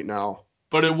them right now?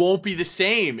 But it won't be the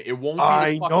same. It won't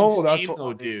be the fucking same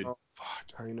though, dude.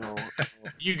 I know.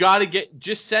 You gotta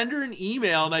just send her an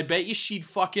email, and I bet you she'd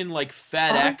fucking like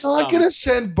FedEx. I'm not gonna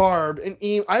send Barb an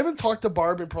email. I haven't talked to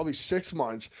Barb in probably 6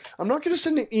 months. I'm not gonna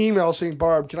send an email saying,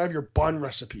 Barb, can I have your bun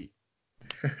recipe?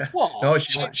 Well, no,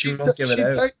 she won't give it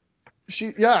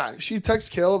out. She texts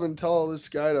Caleb and tell this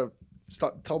guy to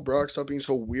tell Brock stop being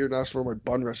so weird and ask for my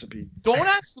bun recipe. Don't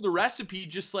ask for the recipe.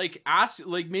 Just like ask,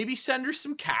 like maybe send her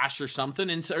some cash or something,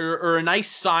 or a nice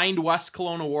signed West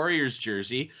Kelowna Warriors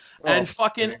jersey, and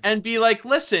and be like,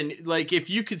 listen, like if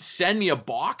you could send me a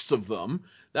box of them,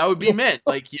 that would be mint.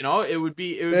 Like, you know, it would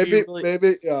be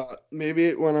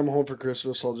maybe when I'm home for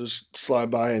Christmas, I'll just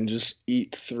slide by and just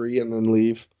eat 3 and then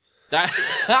leave.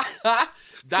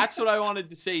 That's what I wanted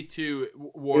to say too,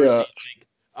 Warzy.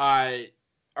 Yeah.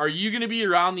 Are you going to be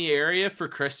around the area for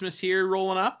Christmas here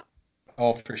rolling up?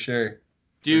 Oh, for sure.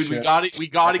 Dude, for sure. We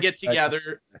got to get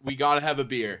together. We got to have a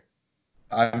beer.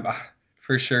 I'm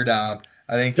for sure down.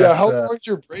 I think how long's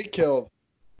your break, Caleb?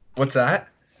 What's that?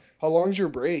 How long's your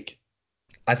break?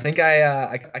 I think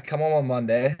I come home on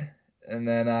Monday and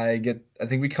then I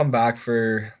think we come back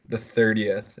for the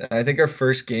 30th. And I think our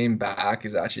first game back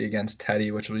is actually against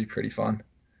Teddy, which will be pretty fun.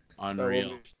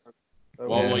 Unreal.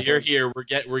 Well, you're here.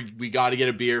 We got to get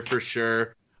a beer for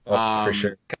sure. For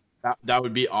sure. That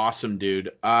would be awesome,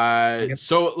 dude.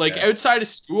 So like outside of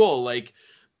school, like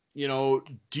you know,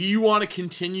 do you want to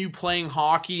continue playing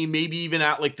hockey, maybe even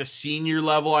at like the senior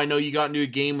level? I know you got into a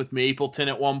game with Mapleton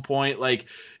at one point. Like,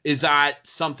 is that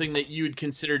something that you would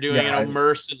consider doing? Yeah, I know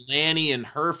Merce and Lanny and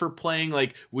Herf are playing.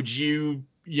 Like, would you,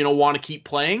 you know, want to keep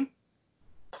playing?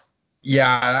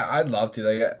 Yeah, I'd love to.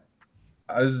 Like,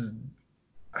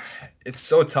 it's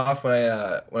so tough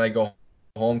when I go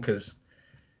home because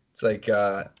it's like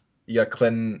you got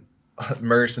Clinton,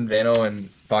 Merce and Vano and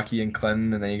Bucky and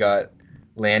Clinton, and then you got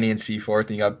Lanny and Seaforth,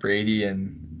 and you got Brady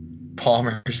and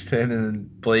Palmerston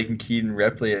and Blake and Keaton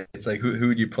Ripley. It's like who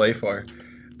would you play for?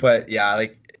 But yeah,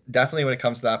 like definitely when it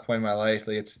comes to that point in my life,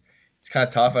 like it's kind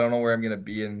of tough. I don't know where I'm gonna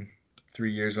be in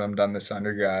 3 years when I'm done this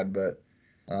undergrad, but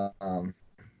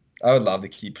I would love to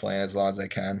keep playing as long as I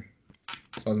can,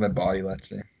 as long as my body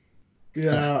lets me.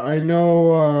 Yeah, I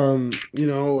know. You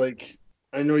know, like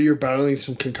I know you're battling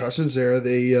some concussions there.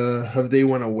 They have they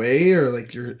went away or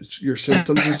like your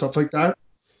symptoms and stuff like that?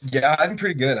 Yeah, I've been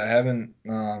pretty good. I haven't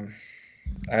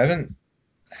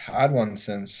had one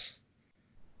since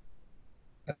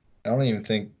I don't even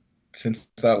think since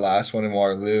that last one in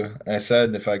Waterloo. And I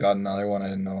said if I got another one, I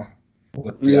didn't know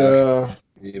what the Yeah.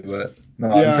 be, but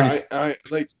no, Yeah, I'm pretty I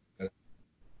like good.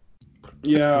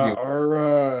 yeah,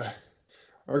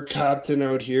 our captain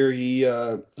out here, he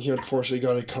unfortunately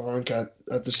got a conk at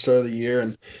the start of the year,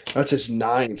 and that's his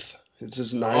ninth. It's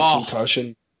his ninth Oh.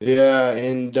 concussion. Yeah,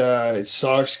 and it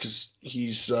sucks because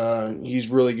he's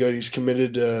really good. He's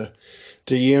committed to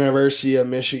University of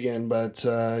Michigan, but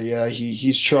yeah,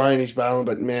 he's trying, he's battling,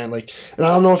 but man, like, and I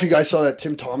don't know if you guys saw that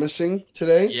Tim Thomas thing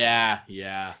today.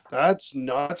 Yeah. That's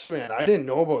nuts, man. I didn't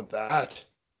know about that.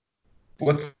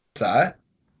 What's that?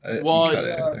 Well, You cut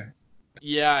it out there.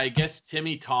 yeah, I guess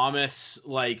Timmy Thomas,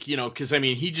 like, you know, because I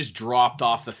mean, he just dropped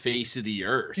off the face of the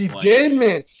earth. He Like, did,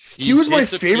 man. He was my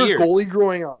favorite disappeared. goalie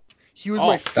growing up. He was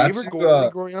my that's favorite who,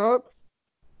 goalie growing up.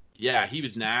 Yeah, he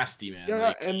was nasty, man. Yeah,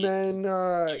 Like, and then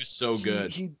he was so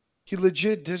good. He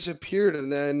legit disappeared,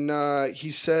 and then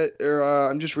he said, or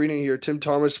I'm just reading here. Tim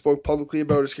Thomas spoke publicly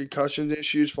about his concussion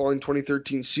issues following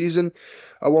 2013 season.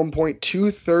 At one point,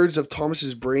 2/3 of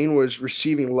Thomas's brain was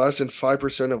receiving less than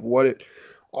 5% of what it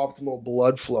optimal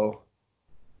blood flow.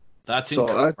 That's So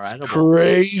incredible. that's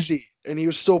crazy, and he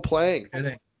was still playing.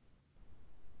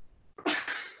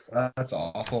 That's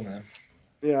awful, man.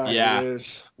 Yeah. It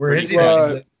is. Where is he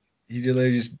now? He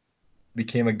literally just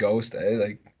became a ghost, eh?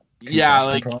 Like, yeah,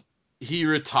 like he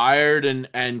retired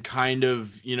and kind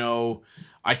of, you know,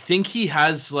 I think he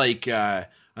has like I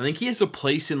think he has a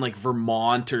place in like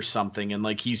Vermont or something, and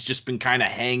like he's just been kind of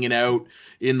hanging out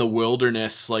in the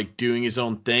wilderness, like doing his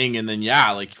own thing, and then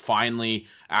yeah, like finally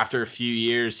after a few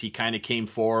years he kind of came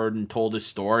forward and told his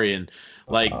story. And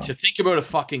like to think about a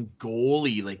fucking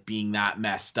goalie like being that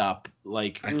messed up,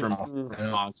 like from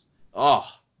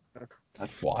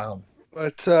that's wild.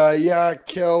 But yeah,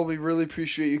 Kel, we really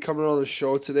appreciate you coming on the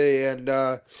show today, and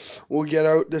we'll get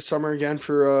out this summer again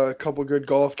for a couple good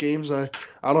golf games. I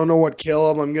don't know what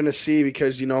Caleb I'm gonna see,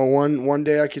 because you know one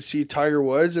day I could see Tiger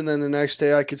Woods, and then the next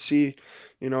day I could see,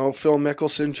 you know, Phil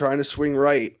Mickelson trying to swing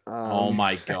right. Oh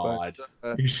my god!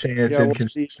 But, you're saying it's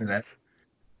inconsistent.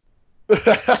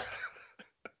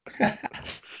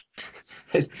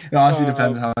 It honestly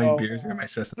depends on how many beers are in my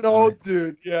system. No,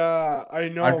 dude. Yeah, I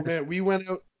know, man. We went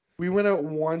out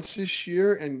once this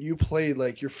year, and you played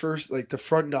like your first, like the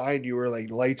front nine, you were like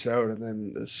lights out, and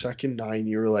then the second nine,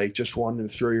 you were like just wanting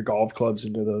to throw your golf clubs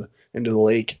into the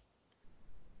lake.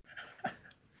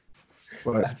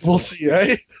 But we'll see,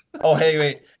 right? Oh, hey,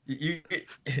 wait. You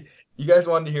guys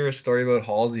wanted to hear a story about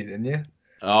Halsey, didn't you?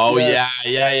 Oh yeah.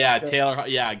 Taylor,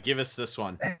 yeah, give us this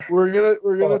one. We're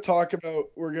gonna talk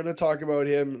about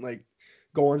him like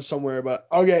going somewhere, but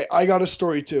okay, I got a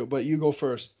story too, but you go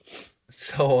first.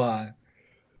 So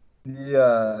he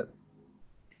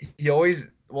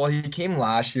came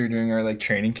last year during our like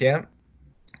training camp.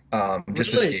 Just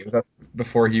to skate with us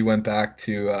before he went back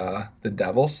to the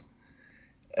Devils.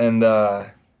 And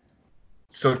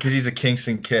so because he's a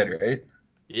Kingston kid, right?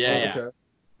 Yeah. Okay.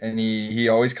 And he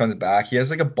always comes back. He has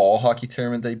like a ball hockey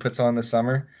tournament that he puts on this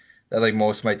summer that like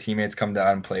most of my teammates come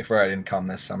down and play for. I didn't come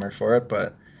this summer for it,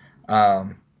 but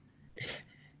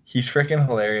he's freaking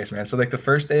hilarious, man. So like the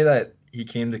first day that he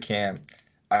came to camp,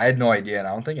 I had no idea, and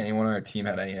I don't think anyone on our team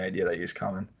had any idea that he was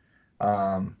coming.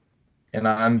 And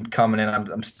I'm coming in.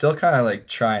 I'm still kind of like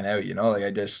trying out, you know,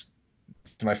 like it's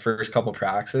my first couple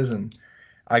practices, and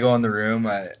I go in the room.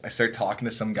 I start talking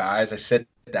to some guys. I sit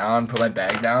down, put my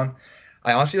bag down.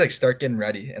 I honestly like start getting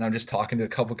ready, and I'm just talking to a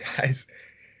couple guys.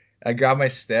 I grab my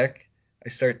stick, I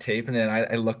start taping it, and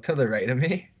I look to the right of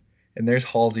me, and there's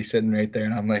Halsey sitting right there,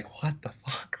 and I'm like, what the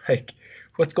fuck? Like,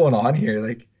 what's going on here?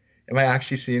 Like, am I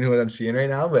actually seeing what I'm seeing right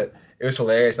now? But it was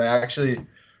hilarious. I got to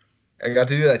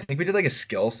do that. I think we did like a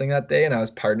skills thing that day, and I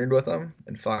was partnered with him.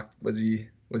 And fuck, was he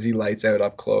lights out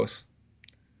up close?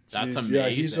 That's Jeez,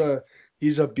 amazing. Yeah,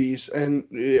 he's a beast, and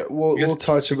we'll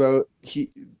touch about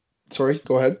Sorry,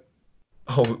 go ahead.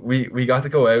 Oh, we got to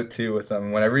go out too with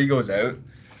him. Whenever he goes out,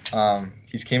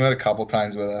 he's came out a couple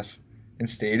times with us in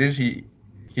stages. He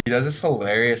does this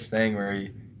hilarious thing where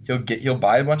he'll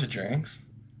buy a bunch of drinks,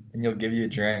 and he'll give you a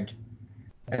drink,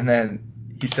 and then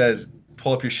he says,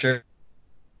 "Pull up your shirt,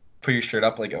 put your shirt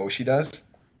up like Oshie does."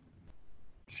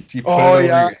 So you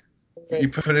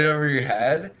put it over your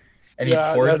head, and he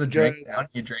pours the drink down.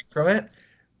 You drink from it,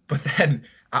 but then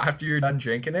after you're done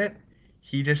drinking it,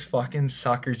 he just fucking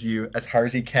suckers you as hard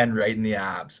as he can right in the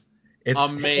abs. It's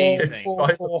amazing. It's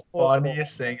the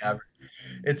funniest thing ever.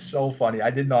 It's so funny. I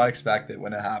did not expect it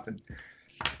when it happened.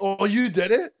 Oh, you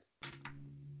did it?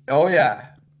 Oh yeah.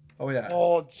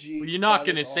 Oh geez. Well, you're not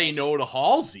gonna say no to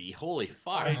Halsey. Holy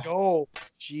fuck. I know.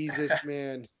 Jesus,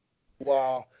 man.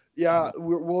 Wow. Yeah,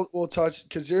 we'll touch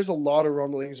because there's a lot of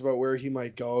rumblings about where he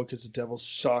might go because the Devils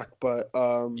suck, but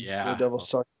the Devils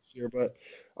suck this year. But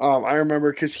I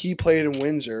remember because he played in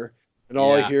Windsor, and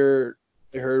all I heard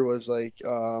was like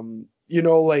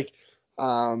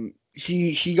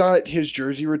he got his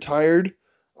jersey retired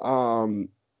when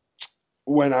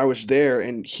I was there,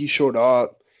 and he showed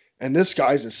up, and this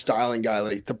guy's a styling guy.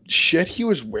 Like the shit he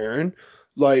was wearing,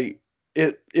 like.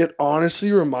 It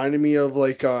honestly reminded me of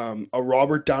like a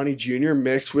Robert Downey Jr.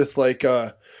 mixed with like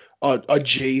a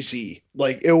Jay-Z.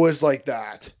 Like it was like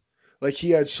that. Like he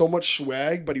had so much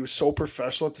swag, but he was so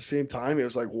professional at the same time. It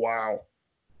was like wow.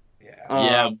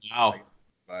 Yeah. Wow.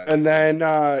 And then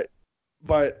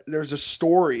but there's a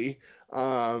story.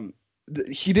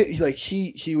 He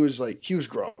was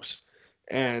gross.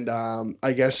 And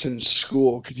I guess in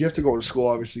school, because you have to go to school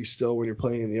obviously still when you're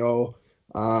playing in the O.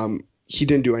 He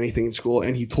didn't do anything in school,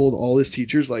 and he told all his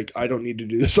teachers, like, I don't need to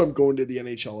do this. I'm going to the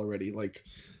NHL already. Like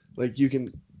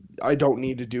I don't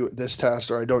need to do this test,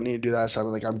 or I don't need to do that. So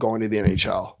I'm going to the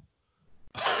NHL.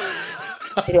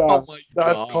 Yeah, oh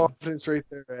that's confidence right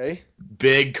there, eh?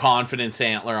 Big confidence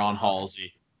antler on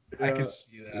Halsey. I can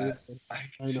see that. I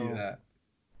can see that.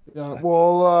 Yeah. That's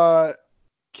awesome.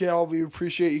 Cale, we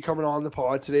appreciate you coming on the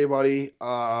pod today, buddy.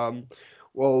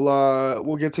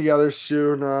 We'll get together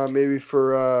soon, maybe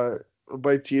for a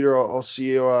bite to eat, or I'll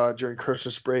see you during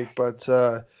Christmas break. But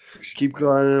keep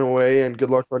grinding away, and good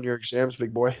luck on your exams,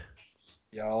 big boy.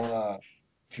 Yeah, I'll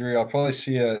probably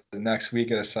see you next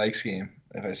week at a Sykes game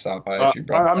if I stop by. If you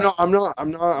brought I'm not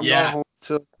home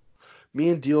till. Me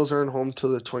and Deals aren't home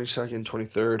till the 22nd,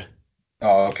 23rd.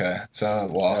 Oh, okay.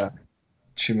 So,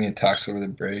 shoot me a text over the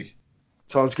break.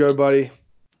 Sounds good, buddy.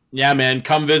 Yeah, man.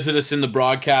 Come visit us in the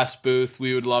broadcast booth.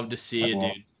 We would love to see you,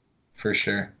 dude. For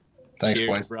sure. Thanks,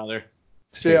 Cheers, boy. Brother.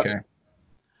 Take care.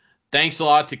 Thanks a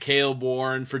lot to Cale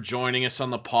Bourne for joining us on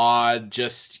the pod.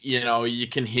 Just, you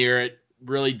can hear it.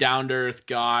 Really down-to-earth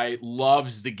guy.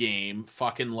 Loves the game.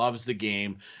 Fucking loves the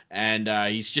game. And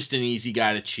he's just an easy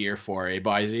guy to cheer for, eh,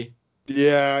 Bisey?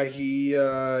 Yeah, he,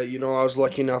 I was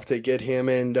lucky enough to get him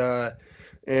and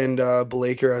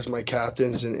Blaker as my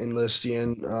captains in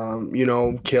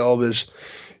Listian. Caleb is,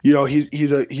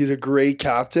 he's a great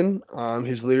captain.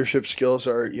 His leadership skills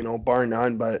are, bar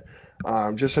none, but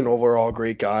just an overall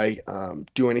great guy.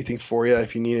 Do anything for you.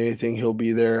 If you need anything, he'll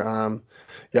be there.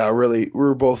 Really,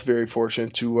 we're both very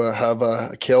fortunate to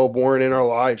have Cale Bourne in our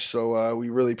lives. So we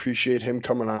really appreciate him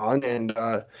coming on, and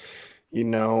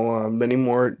many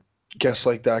more guests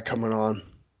like that coming on.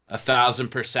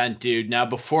 1,000%, dude. Now,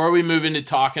 before we move into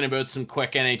talking about some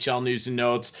quick NHL news and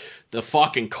notes, the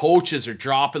fucking coaches are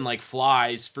dropping like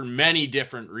flies for many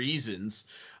different reasons,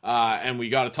 and we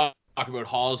got to talk about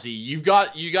Halsey. You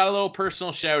got a little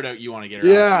personal shout out you want to get?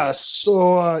 Yeah.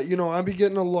 So I've been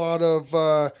getting a lot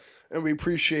of, and we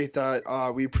appreciate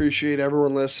that. We appreciate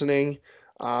everyone listening.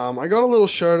 I got a little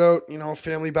shout out.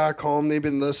 Family back home, they've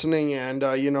been listening, and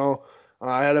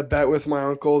I had a bet with my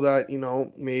uncle that,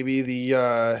 maybe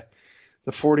the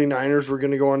 49ers were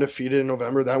going to go undefeated in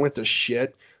November. That went to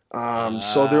shit.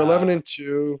 So they're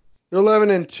 11-2. They're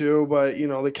 11-2, but,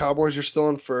 the Cowboys are still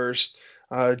in first.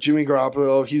 Jimmy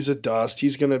Garoppolo, he's a dust.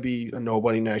 He's going to be a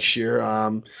nobody next year.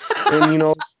 And,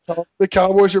 the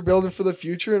Cowboys are building for the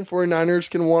future, and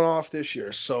 49ers can one off this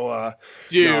year. So,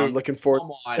 dude, I'm looking forward.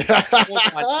 Hold on just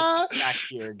a sec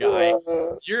here, guy.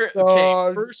 You're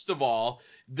okay. First of all,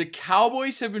 the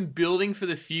Cowboys have been building for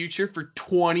the future for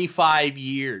 25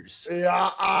 years. Yeah,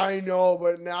 I know,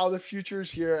 but now the future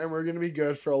is here, and we're going to be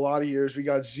good for a lot of years. We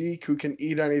got Zeke, who can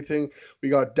eat anything. We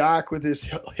got Dak with his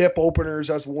hip openers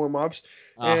as warm-ups.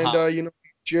 And,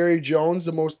 Jerry Jones,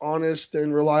 the most honest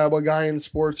and reliable guy in the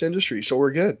sports industry. So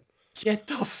we're good. Get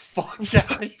the fuck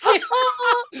out of here.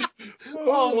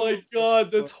 Oh my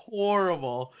god, that's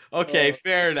horrible. Okay,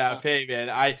 fair enough. Hey man,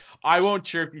 I won't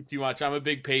chirp you too much. I'm a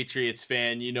big Patriots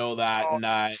fan, you know that. And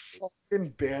fucking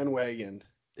bandwagon.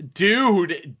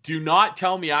 Dude, do not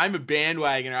tell me I'm a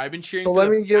bandwagoner. I've been cheering. So let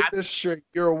me get this straight.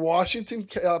 You're a Washington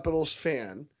Capitals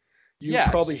fan. You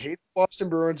probably hate the Boston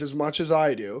Bruins as much as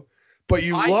I do, but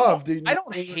you love the I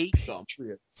don't hate Patriots.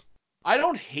 Them. I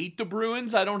don't hate the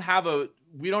Bruins.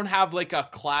 We don't have like a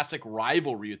classic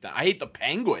rivalry with them. I hate the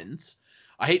Penguins.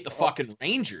 I hate the fucking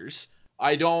Rangers.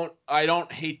 I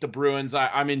don't hate the Bruins.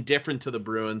 I'm indifferent to the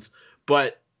Bruins,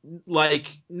 but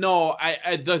like no,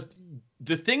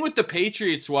 the thing with the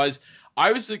Patriots was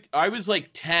I was like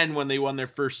 10 when they won their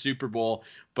first Super Bowl,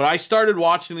 but I started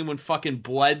watching them when fucking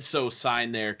Bledsoe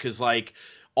signed there because like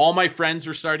all my friends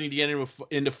were starting to get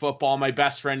into football. My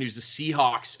best friend, who's a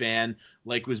Seahawks fan,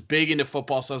 like was big into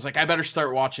football, so I was like, I better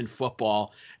start watching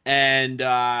football. And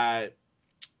I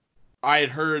had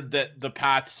heard that the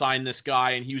Pats signed this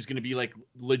guy, and he was going to be like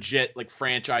legit, like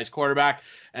franchise quarterback.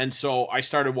 And so I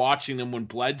started watching them when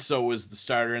Bledsoe was the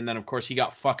starter, and then of course he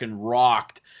got fucking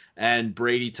rocked, and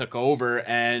Brady took over,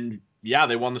 and yeah,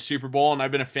 they won the Super Bowl, and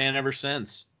I've been a fan ever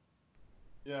since.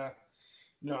 Yeah.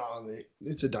 No,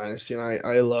 it's a dynasty, and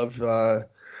I love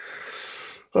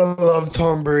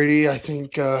Tom Brady. I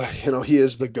think he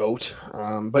is the GOAT.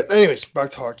 But anyways, back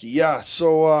to hockey. Yeah,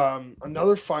 so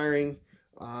another firing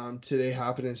today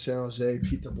happened in San Jose.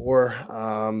 Pete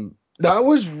DeBoer. That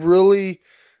was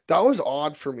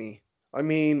odd for me. I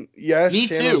mean, yes,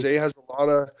 San Jose has a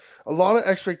lot of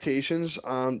expectations.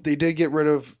 They did get rid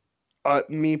of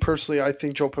me personally. I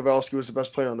think Joe Pavelski was the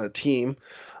best player on that team.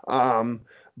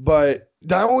 But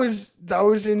that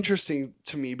was interesting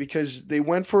to me because they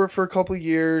went for it for a couple of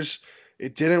years.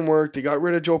 It didn't work. They got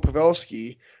rid of Joe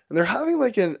Pavelski, and they're having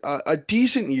like a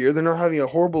decent year. They're not having a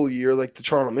horrible year like the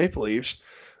Toronto Maple Leafs,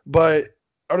 but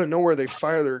out of nowhere they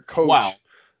fire their coach. Wow.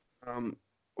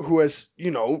 Who has,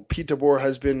 Pete DeBoer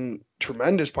has been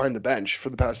tremendous behind the bench for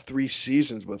the past 3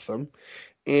 seasons with them,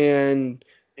 and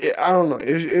I don't know.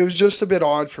 It was just a bit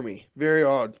odd for me. Very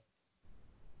odd.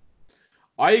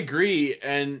 I agree,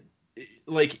 and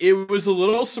like it was a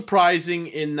little surprising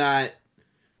in that,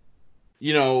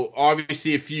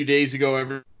 obviously a few days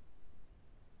ago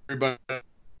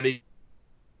everybody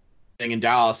in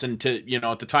Dallas, and at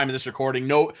the time of this recording,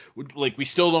 we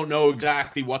still don't know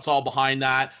exactly what's all behind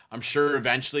that. I'm sure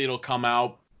eventually it'll come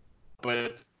out,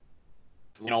 but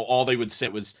all they would say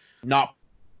was not,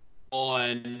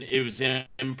 and it was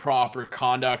improper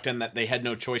conduct, and that they had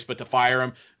no choice but to fire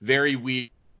him. Very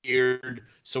weird.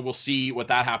 So we'll see what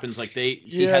that happens. Like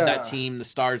he had that team, the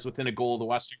Stars, within a goal of the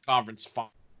Western Conference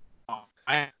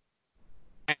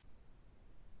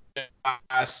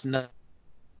last night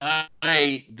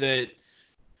that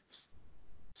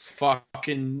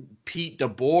fucking Pete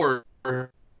DeBoer,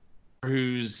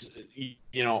 who's a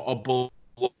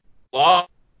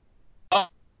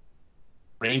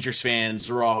Rangers fans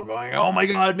are all going, oh my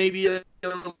god, maybe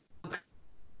he'll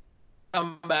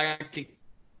come back to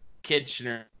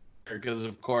Kitchener, because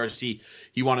of course he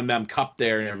won a Mem Cup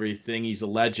there and everything. He's a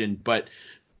legend, but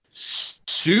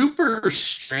super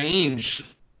strange.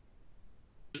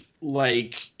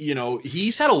 Like,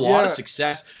 he's had a lot of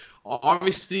success.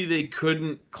 Obviously, they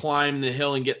couldn't climb the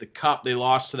hill and get the cup. They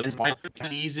lost to the final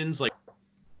seasons. Like,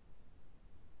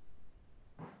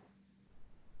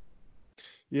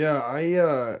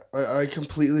 yeah, I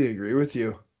completely agree with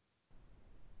you.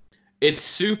 It's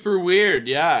super weird.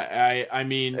 Yeah, I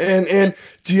mean, and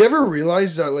do you ever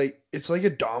realize that like it's like a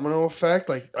domino effect?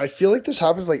 Like I feel like this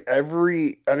happens like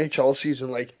every NHL season.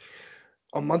 Like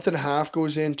a month and a half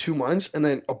goes in, 2 months, and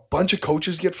then a bunch of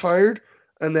coaches get fired,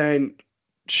 and then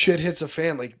shit hits the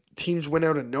fan. Like teams went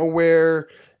out of nowhere,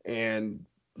 and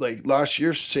like last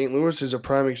year, St. Louis is a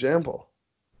prime example.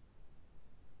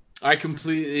 I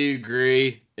completely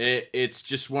agree. It's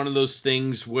just one of those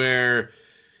things where,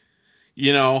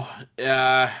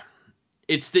 it's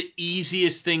the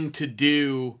easiest thing to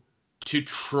do to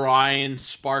try and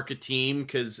spark a team.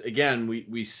 Because again,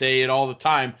 we say it all the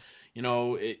time.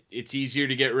 It's easier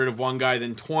to get rid of one guy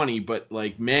than 20. But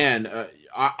like, man,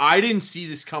 I didn't see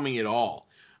this coming at all.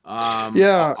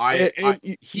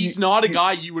 He's not a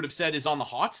guy you would have said is on the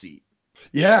hot seat.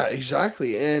 Yeah,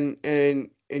 exactly. And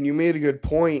you made a good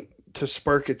point to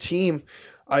spark a team.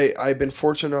 I've been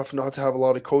fortunate enough not to have a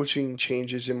lot of coaching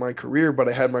changes in my career, but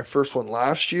I had my first one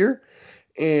last year,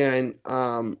 and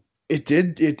it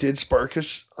did spark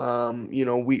us.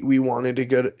 We wanted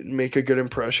to make a good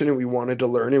impression, and we wanted to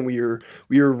learn, and we were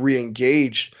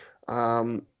re-engaged.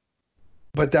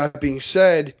 But that being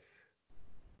said,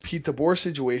 Pete DeBoer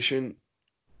situation,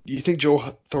 do you think Joe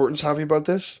Thornton's happy about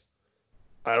this?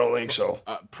 I don't think so.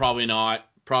 Probably not.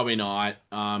 Probably not.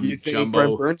 You think Jumbo,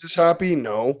 Brent Burns is happy?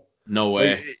 No. No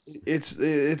way. Like,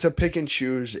 it's a pick and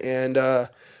choose, and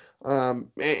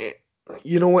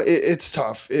you know what? It's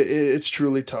tough. It's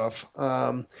truly tough.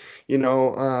 Mike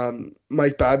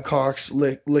Babcock's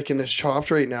licking his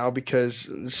chops right now because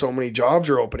so many jobs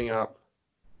are opening up.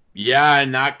 Yeah,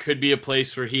 and that could be a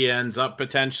place where he ends up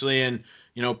potentially. And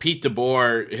Pete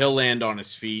DeBoer, he'll land on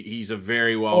his feet. He's a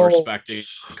very well-respected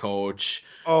coach.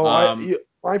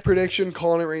 My prediction,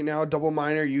 calling it right now, double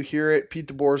minor. You hear it. Pete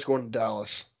DeBoer's going to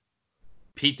Dallas.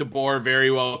 Pete DeBoer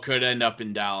very well could end up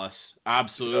in Dallas.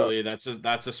 Absolutely. Yeah.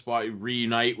 That's a spot you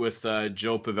reunite with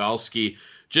Joe Pavelski.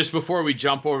 Just before we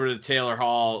jump over to Taylor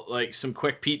Hall, like some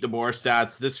quick Pete DeBoer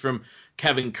stats. This from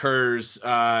Kevin Kurz,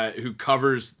 who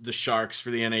covers the Sharks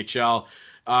for the NHL.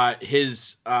 In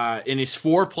his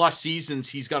 4+ seasons,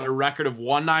 he's got a record of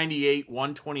 198,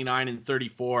 129, and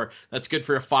 34. That's good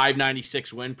for a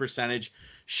 596 win percentage.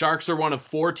 Sharks are one of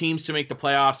 4 teams to make the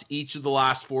playoffs each of the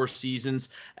last 4 seasons,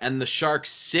 and the Sharks'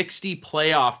 60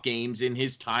 playoff games in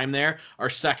his time there are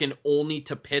second only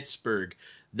to Pittsburgh.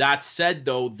 That said,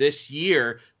 though, this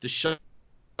year, the Sharks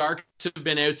have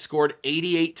been outscored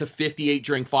 88-58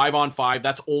 during 5-on-5.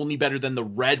 That's only better than the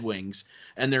Red Wings,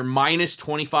 and their minus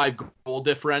 25 goal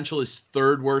differential is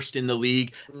third worst in the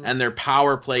league, and their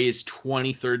power play is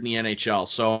 23rd in the NHL.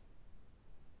 So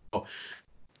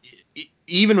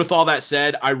even with all that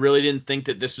said, I really didn't think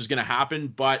that this was going to happen,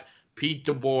 but Pete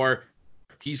DeBoer,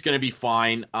 he's going to be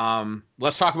fine.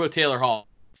 Let's talk about Taylor Hall.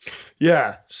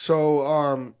 Yeah.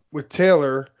 So with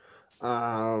Taylor, he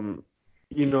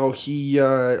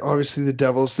obviously the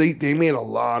Devils, they made a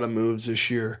lot of moves this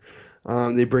year.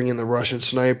 They bring in the Russian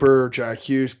sniper, Jack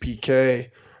Hughes, PK.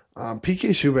 PK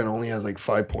Subban only has like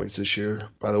 5 points this year,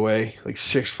 by the way, like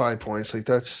 5 points. Like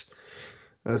that's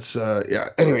yeah.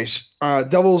 Anyways,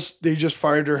 Devils, they just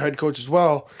fired their head coach as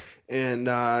well. And,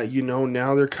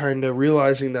 now they're kind of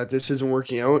realizing that this isn't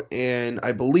working out. And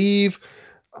I believe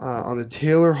on the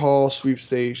Taylor Hall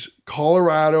sweepstakes,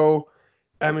 Colorado,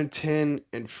 Edmonton,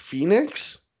 and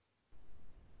Phoenix.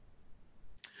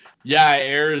 Yeah,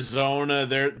 Arizona.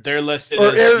 They're listed.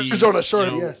 Or Arizona.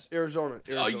 Yes, Arizona.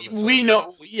 We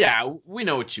know. Yeah, we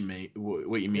know what you mean.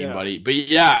 What you mean, buddy. But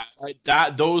yeah,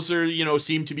 those are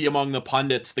seem to be among the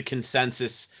pundits, the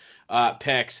consensus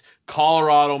picks.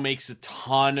 Colorado makes a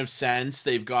ton of sense.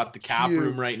 They've got the cap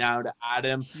room right now to add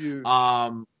him. Huge.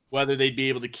 Whether they'd be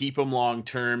able to keep him long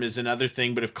term is another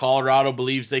thing. But if Colorado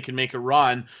believes they can make a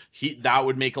run, that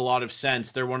would make a lot of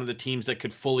sense. They're one of the teams that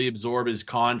could fully absorb his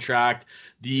contract.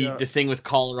 The thing with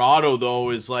Colorado,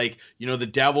 though, is like, the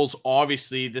Devils,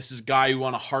 obviously, this is a guy who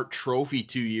won a Hart Trophy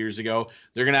 2 years ago.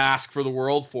 They're going to ask for the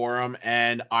world for him.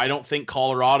 And I don't think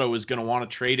Colorado is going to want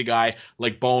to trade a guy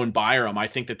like Bowen Byram. I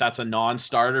think that's a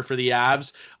non-starter for the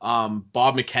Avs.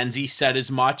 Bob McKenzie said as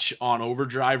much on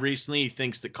Overdrive recently. He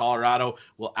thinks that Colorado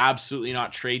will absolutely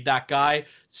not trade that guy.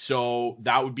 So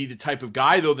that would be the type of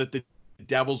guy, though, that the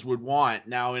Devils would want.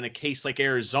 Now, in a case like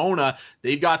Arizona,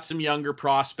 they've got some younger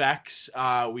prospects.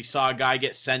 We saw a guy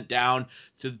get sent down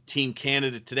to Team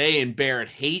Canada today, and Barrett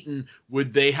Hayton.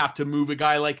 Would they have to move a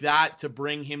guy like that to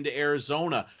bring him to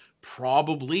Arizona?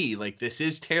 Probably. Like, this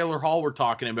is Taylor Hall we're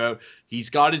talking about.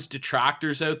 He's got his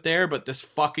detractors out there, but this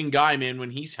fucking guy, man, when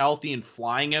he's healthy and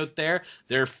flying out there,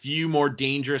 there are few more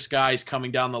dangerous guys coming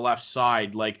down the left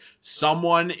side. Like,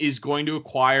 someone is going to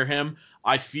acquire him.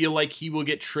 I feel like he will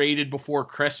get traded before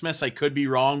Christmas. I could be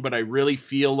wrong, but I really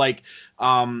feel like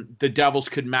the Devils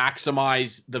could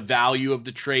maximize the value of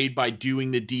the trade by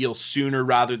doing the deal sooner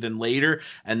rather than later.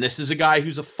 And this is a guy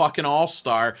who's a fucking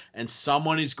all-star, and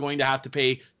someone is going to have to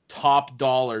pay top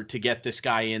dollar to get this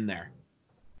guy in there.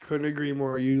 Couldn't agree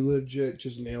more. You legit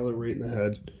just nailed it right in the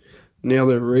head. Nailed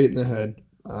it right in the head.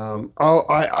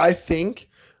 I think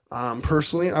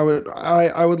personally, I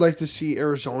would like to see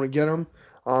Arizona get him.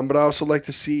 But I also like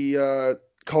to see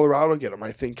Colorado get him.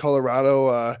 I think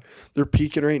Colorado, they're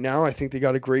peaking right now. I think they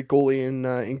got a great goalie in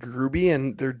Gruby,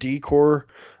 and their D-core,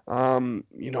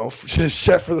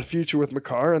 set for the future with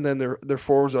Makar, and then their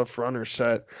forwards up front are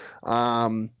set.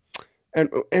 And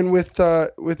with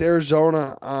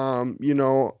Arizona,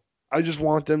 I just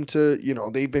want them to,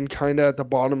 they've been kind of at the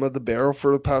bottom of the barrel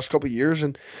for the past couple of years,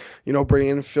 and bring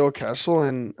in Phil Kessel,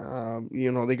 and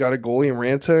they got a goalie in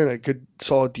Ranta and a good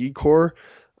solid D-core.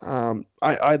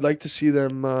 I'd like to see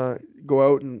them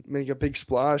go out and make a big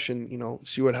splash and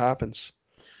see what happens.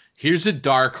 Here's a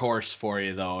dark horse for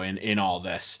you, though, in all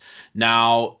this.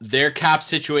 Now, their cap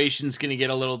situation is going to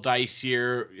get a little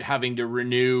dicier, having to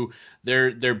renew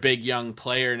their big young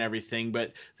player and everything,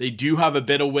 but they do have a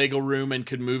bit of wiggle room and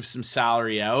could move some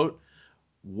salary out.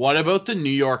 What about the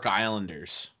New York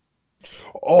Islanders?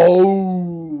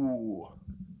 Oh.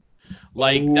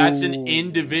 Like, that's an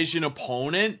in-division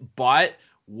opponent, but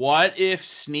what if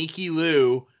Sneaky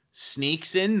Lou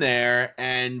sneaks in there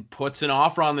and puts an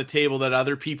offer on the table that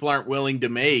other people aren't willing to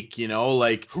make,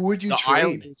 like who would you trade?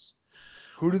 Islanders.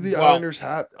 Who do the Islanders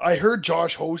have? I heard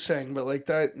Josh Ho-Sang, but like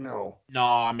that, no.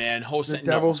 No, man. The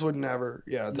Devils would never.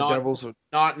 Yeah, Devils would.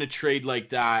 Not in a trade like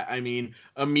that. I mean,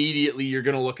 immediately you're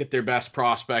going to look at their best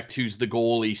prospect, who's the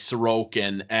goalie,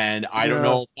 Sorokin. And I don't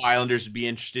know if the Islanders would be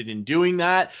interested in doing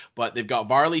that, but they've got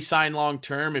Varley signed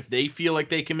long-term. If they feel like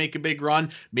they can make a big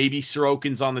run, maybe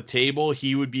Sorokin's on the table.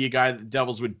 He would be a guy that the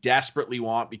Devils would desperately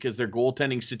want because their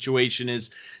goaltending situation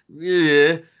is,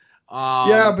 but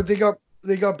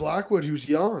they got Blackwood, who's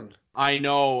young. I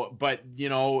know, but,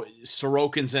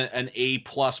 Sorokin's an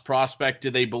A-plus prospect. Do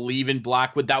they believe in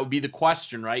Blackwood? That would be the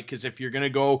question, right? Because if you're going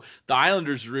to go the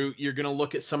Islanders route, you're going to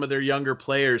look at some of their younger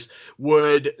players.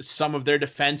 Would some of their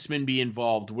defensemen be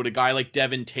involved? Would a guy like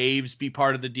Devin Taves be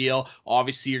part of the deal?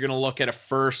 Obviously, you're going to look at a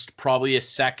first, probably a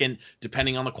second,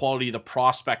 depending on the quality of the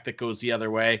prospect that goes the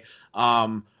other way.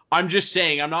 I'm just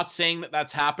saying, I'm not saying that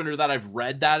that's happened or that I've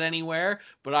read that anywhere,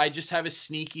 but I just have a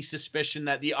sneaky suspicion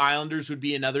that the Islanders would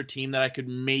be another team that I could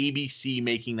maybe see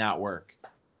making that work.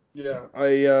 Yeah,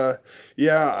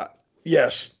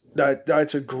 yes,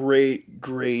 that's a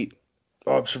great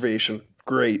observation.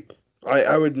 Great.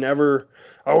 I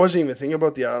wasn't even thinking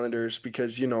about the Islanders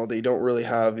because, they don't really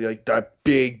have like that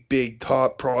big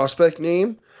top prospect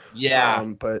name. Yeah.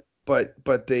 But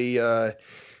they,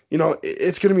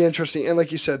 it's going to be interesting. And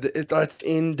like you said, that's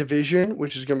in division,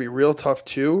 which is going to be real tough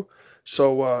too.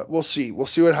 So we'll see. We'll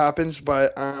see what happens.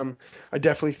 But I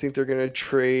definitely think they're going to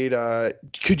trade.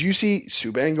 Could you see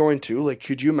Subban going too? Like,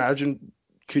 could you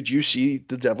see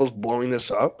the Devils blowing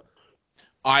this up?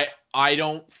 I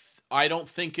don't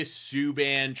think a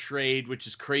Subban trade, which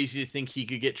is crazy to think he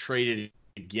could get traded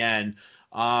again.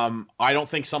 I don't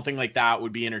think something like that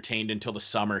would be entertained until the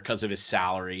summer because of his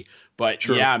salary. But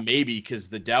True. Yeah, maybe because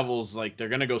the Devils, they're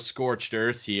going to go scorched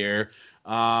earth here.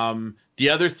 The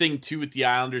other thing, too, with the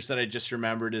Islanders that I just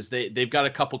remembered is they've got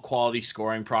a couple quality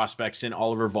scoring prospects in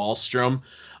Oliver Wahlstrom.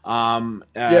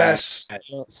 Yes.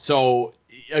 So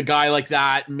a guy like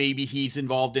that, maybe he's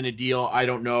involved in a deal. I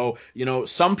don't know.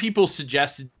 Some people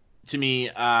suggested to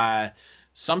me the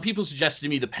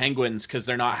Penguins because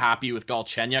they're not happy with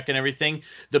Galchenyuk and everything.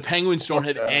 The Penguins don't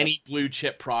have any blue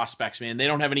chip prospects, man. They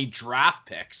don't have any draft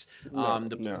picks.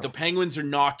 The Penguins are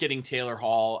not getting Taylor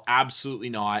Hall. Absolutely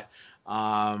not.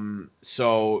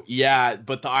 So yeah,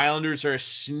 but the Islanders are a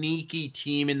sneaky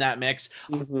team in that mix.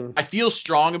 Mm-hmm. I feel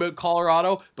strong about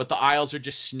Colorado, but the Isles are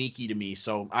just sneaky to me.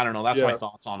 So I don't know. That's my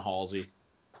thoughts on Halsey.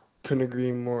 Couldn't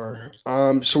agree more.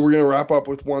 So we're going to wrap up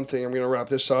with one thing. I'm going to wrap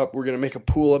this up. We're going to make a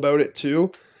pool about it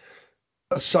too.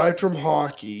 Aside from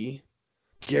hockey,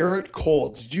 Garrett Cole.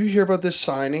 Did you hear about this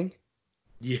signing?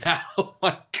 Yeah. Oh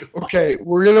my God. Okay.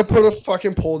 We're going to put a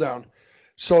fucking poll down.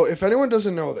 So if anyone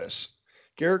doesn't know this,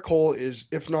 Garrett Cole is,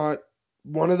 if not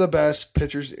one of the best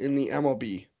pitchers in the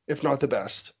MLB, if not the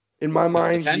best. In my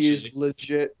mind, he is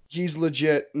legit. He's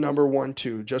legit number 1,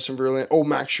 2. Justin Verlander. Oh,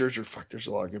 Max Scherzer. Fuck, there's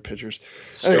a lot of good pitchers.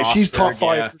 Anyways, he's top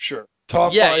 5 for sure.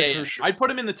 Top 5 for sure. I'd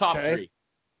put him in the top 3.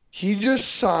 He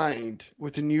just signed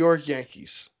with the New York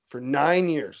Yankees for 9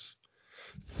 years.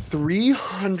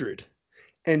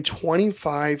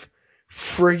 $325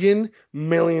 friggin'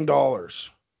 million.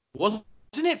 Wasn't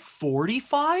it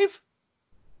 45?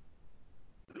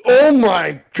 Oh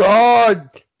my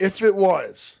God. If it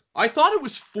was. I thought it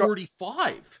was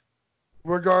 45.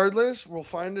 Regardless, we'll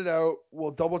find it out.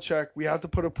 We'll double check. We have to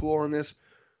put a pool on this.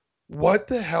 What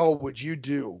the hell would you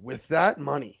do with that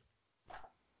money?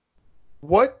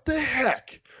 What the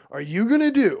heck are you going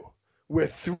to do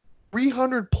with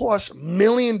 $300+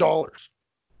 million?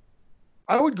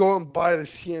 I would go and buy the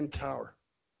CN Tower.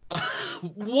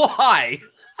 Why?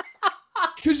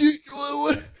 Because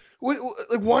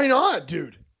why not,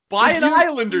 dude? Buy an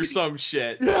island or some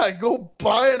shit. Yeah, go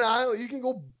buy an island. You can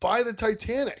go buy the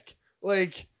Titanic.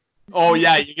 Oh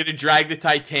yeah, you're gonna drag the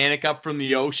Titanic up from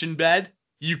the ocean bed?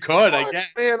 You could, I guess.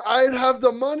 Man, I'd have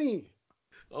the money.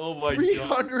 Oh my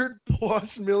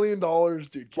 $300+ million,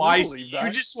 dude. Can you believe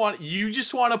that? You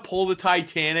just want to pull the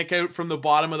Titanic out from the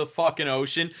bottom of the fucking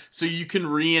ocean so you can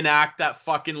reenact that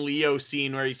fucking Leo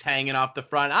scene where he's hanging off the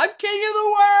front. I'm king of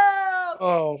the world.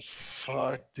 Oh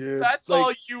fuck, dude. That's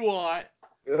all you want.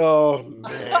 Oh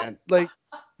man.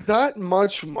 that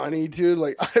much money, dude,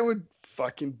 like I would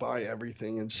fucking buy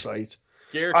everything in sight.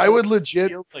 Garrett, I would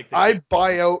legit. I'd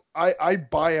buy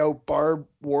out Barb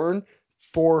Warren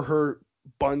for her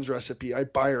buns recipe.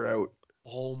 I'd buy her out.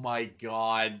 Oh my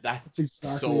god, that's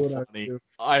exactly so funny.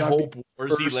 I hope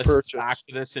Warzy listens back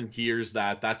to this and hears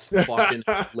that. That's fucking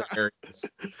hilarious.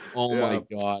 Oh my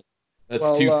god,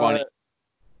 that's too funny.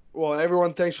 Well,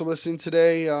 everyone, thanks for listening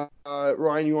today.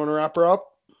 Ryan, you want to wrap her up?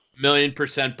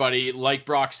 1,000,000%, buddy. Like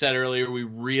Brock said earlier, we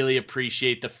really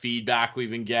appreciate the feedback we've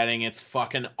been getting. It's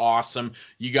fucking awesome.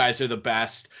 You guys are the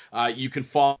best. You can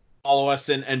follow us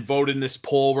and vote in this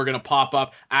poll. We're going to pop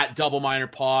up at Double Minor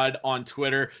Pod on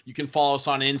Twitter. You can follow us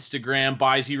on Instagram.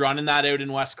 Bizy running that out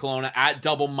in West Kelowna at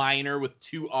Double Minor with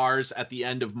 2 R's at the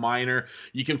end of minor.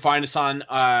 You can find us on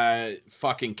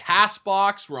fucking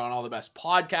Castbox. We're on all the best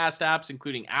podcast apps,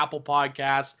 including Apple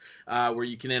Podcasts, where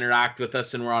you can interact with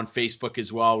us. And we're on Facebook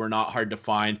as well. We're not hard to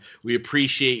find. We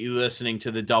appreciate you listening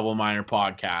to the Double Minor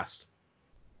Podcast.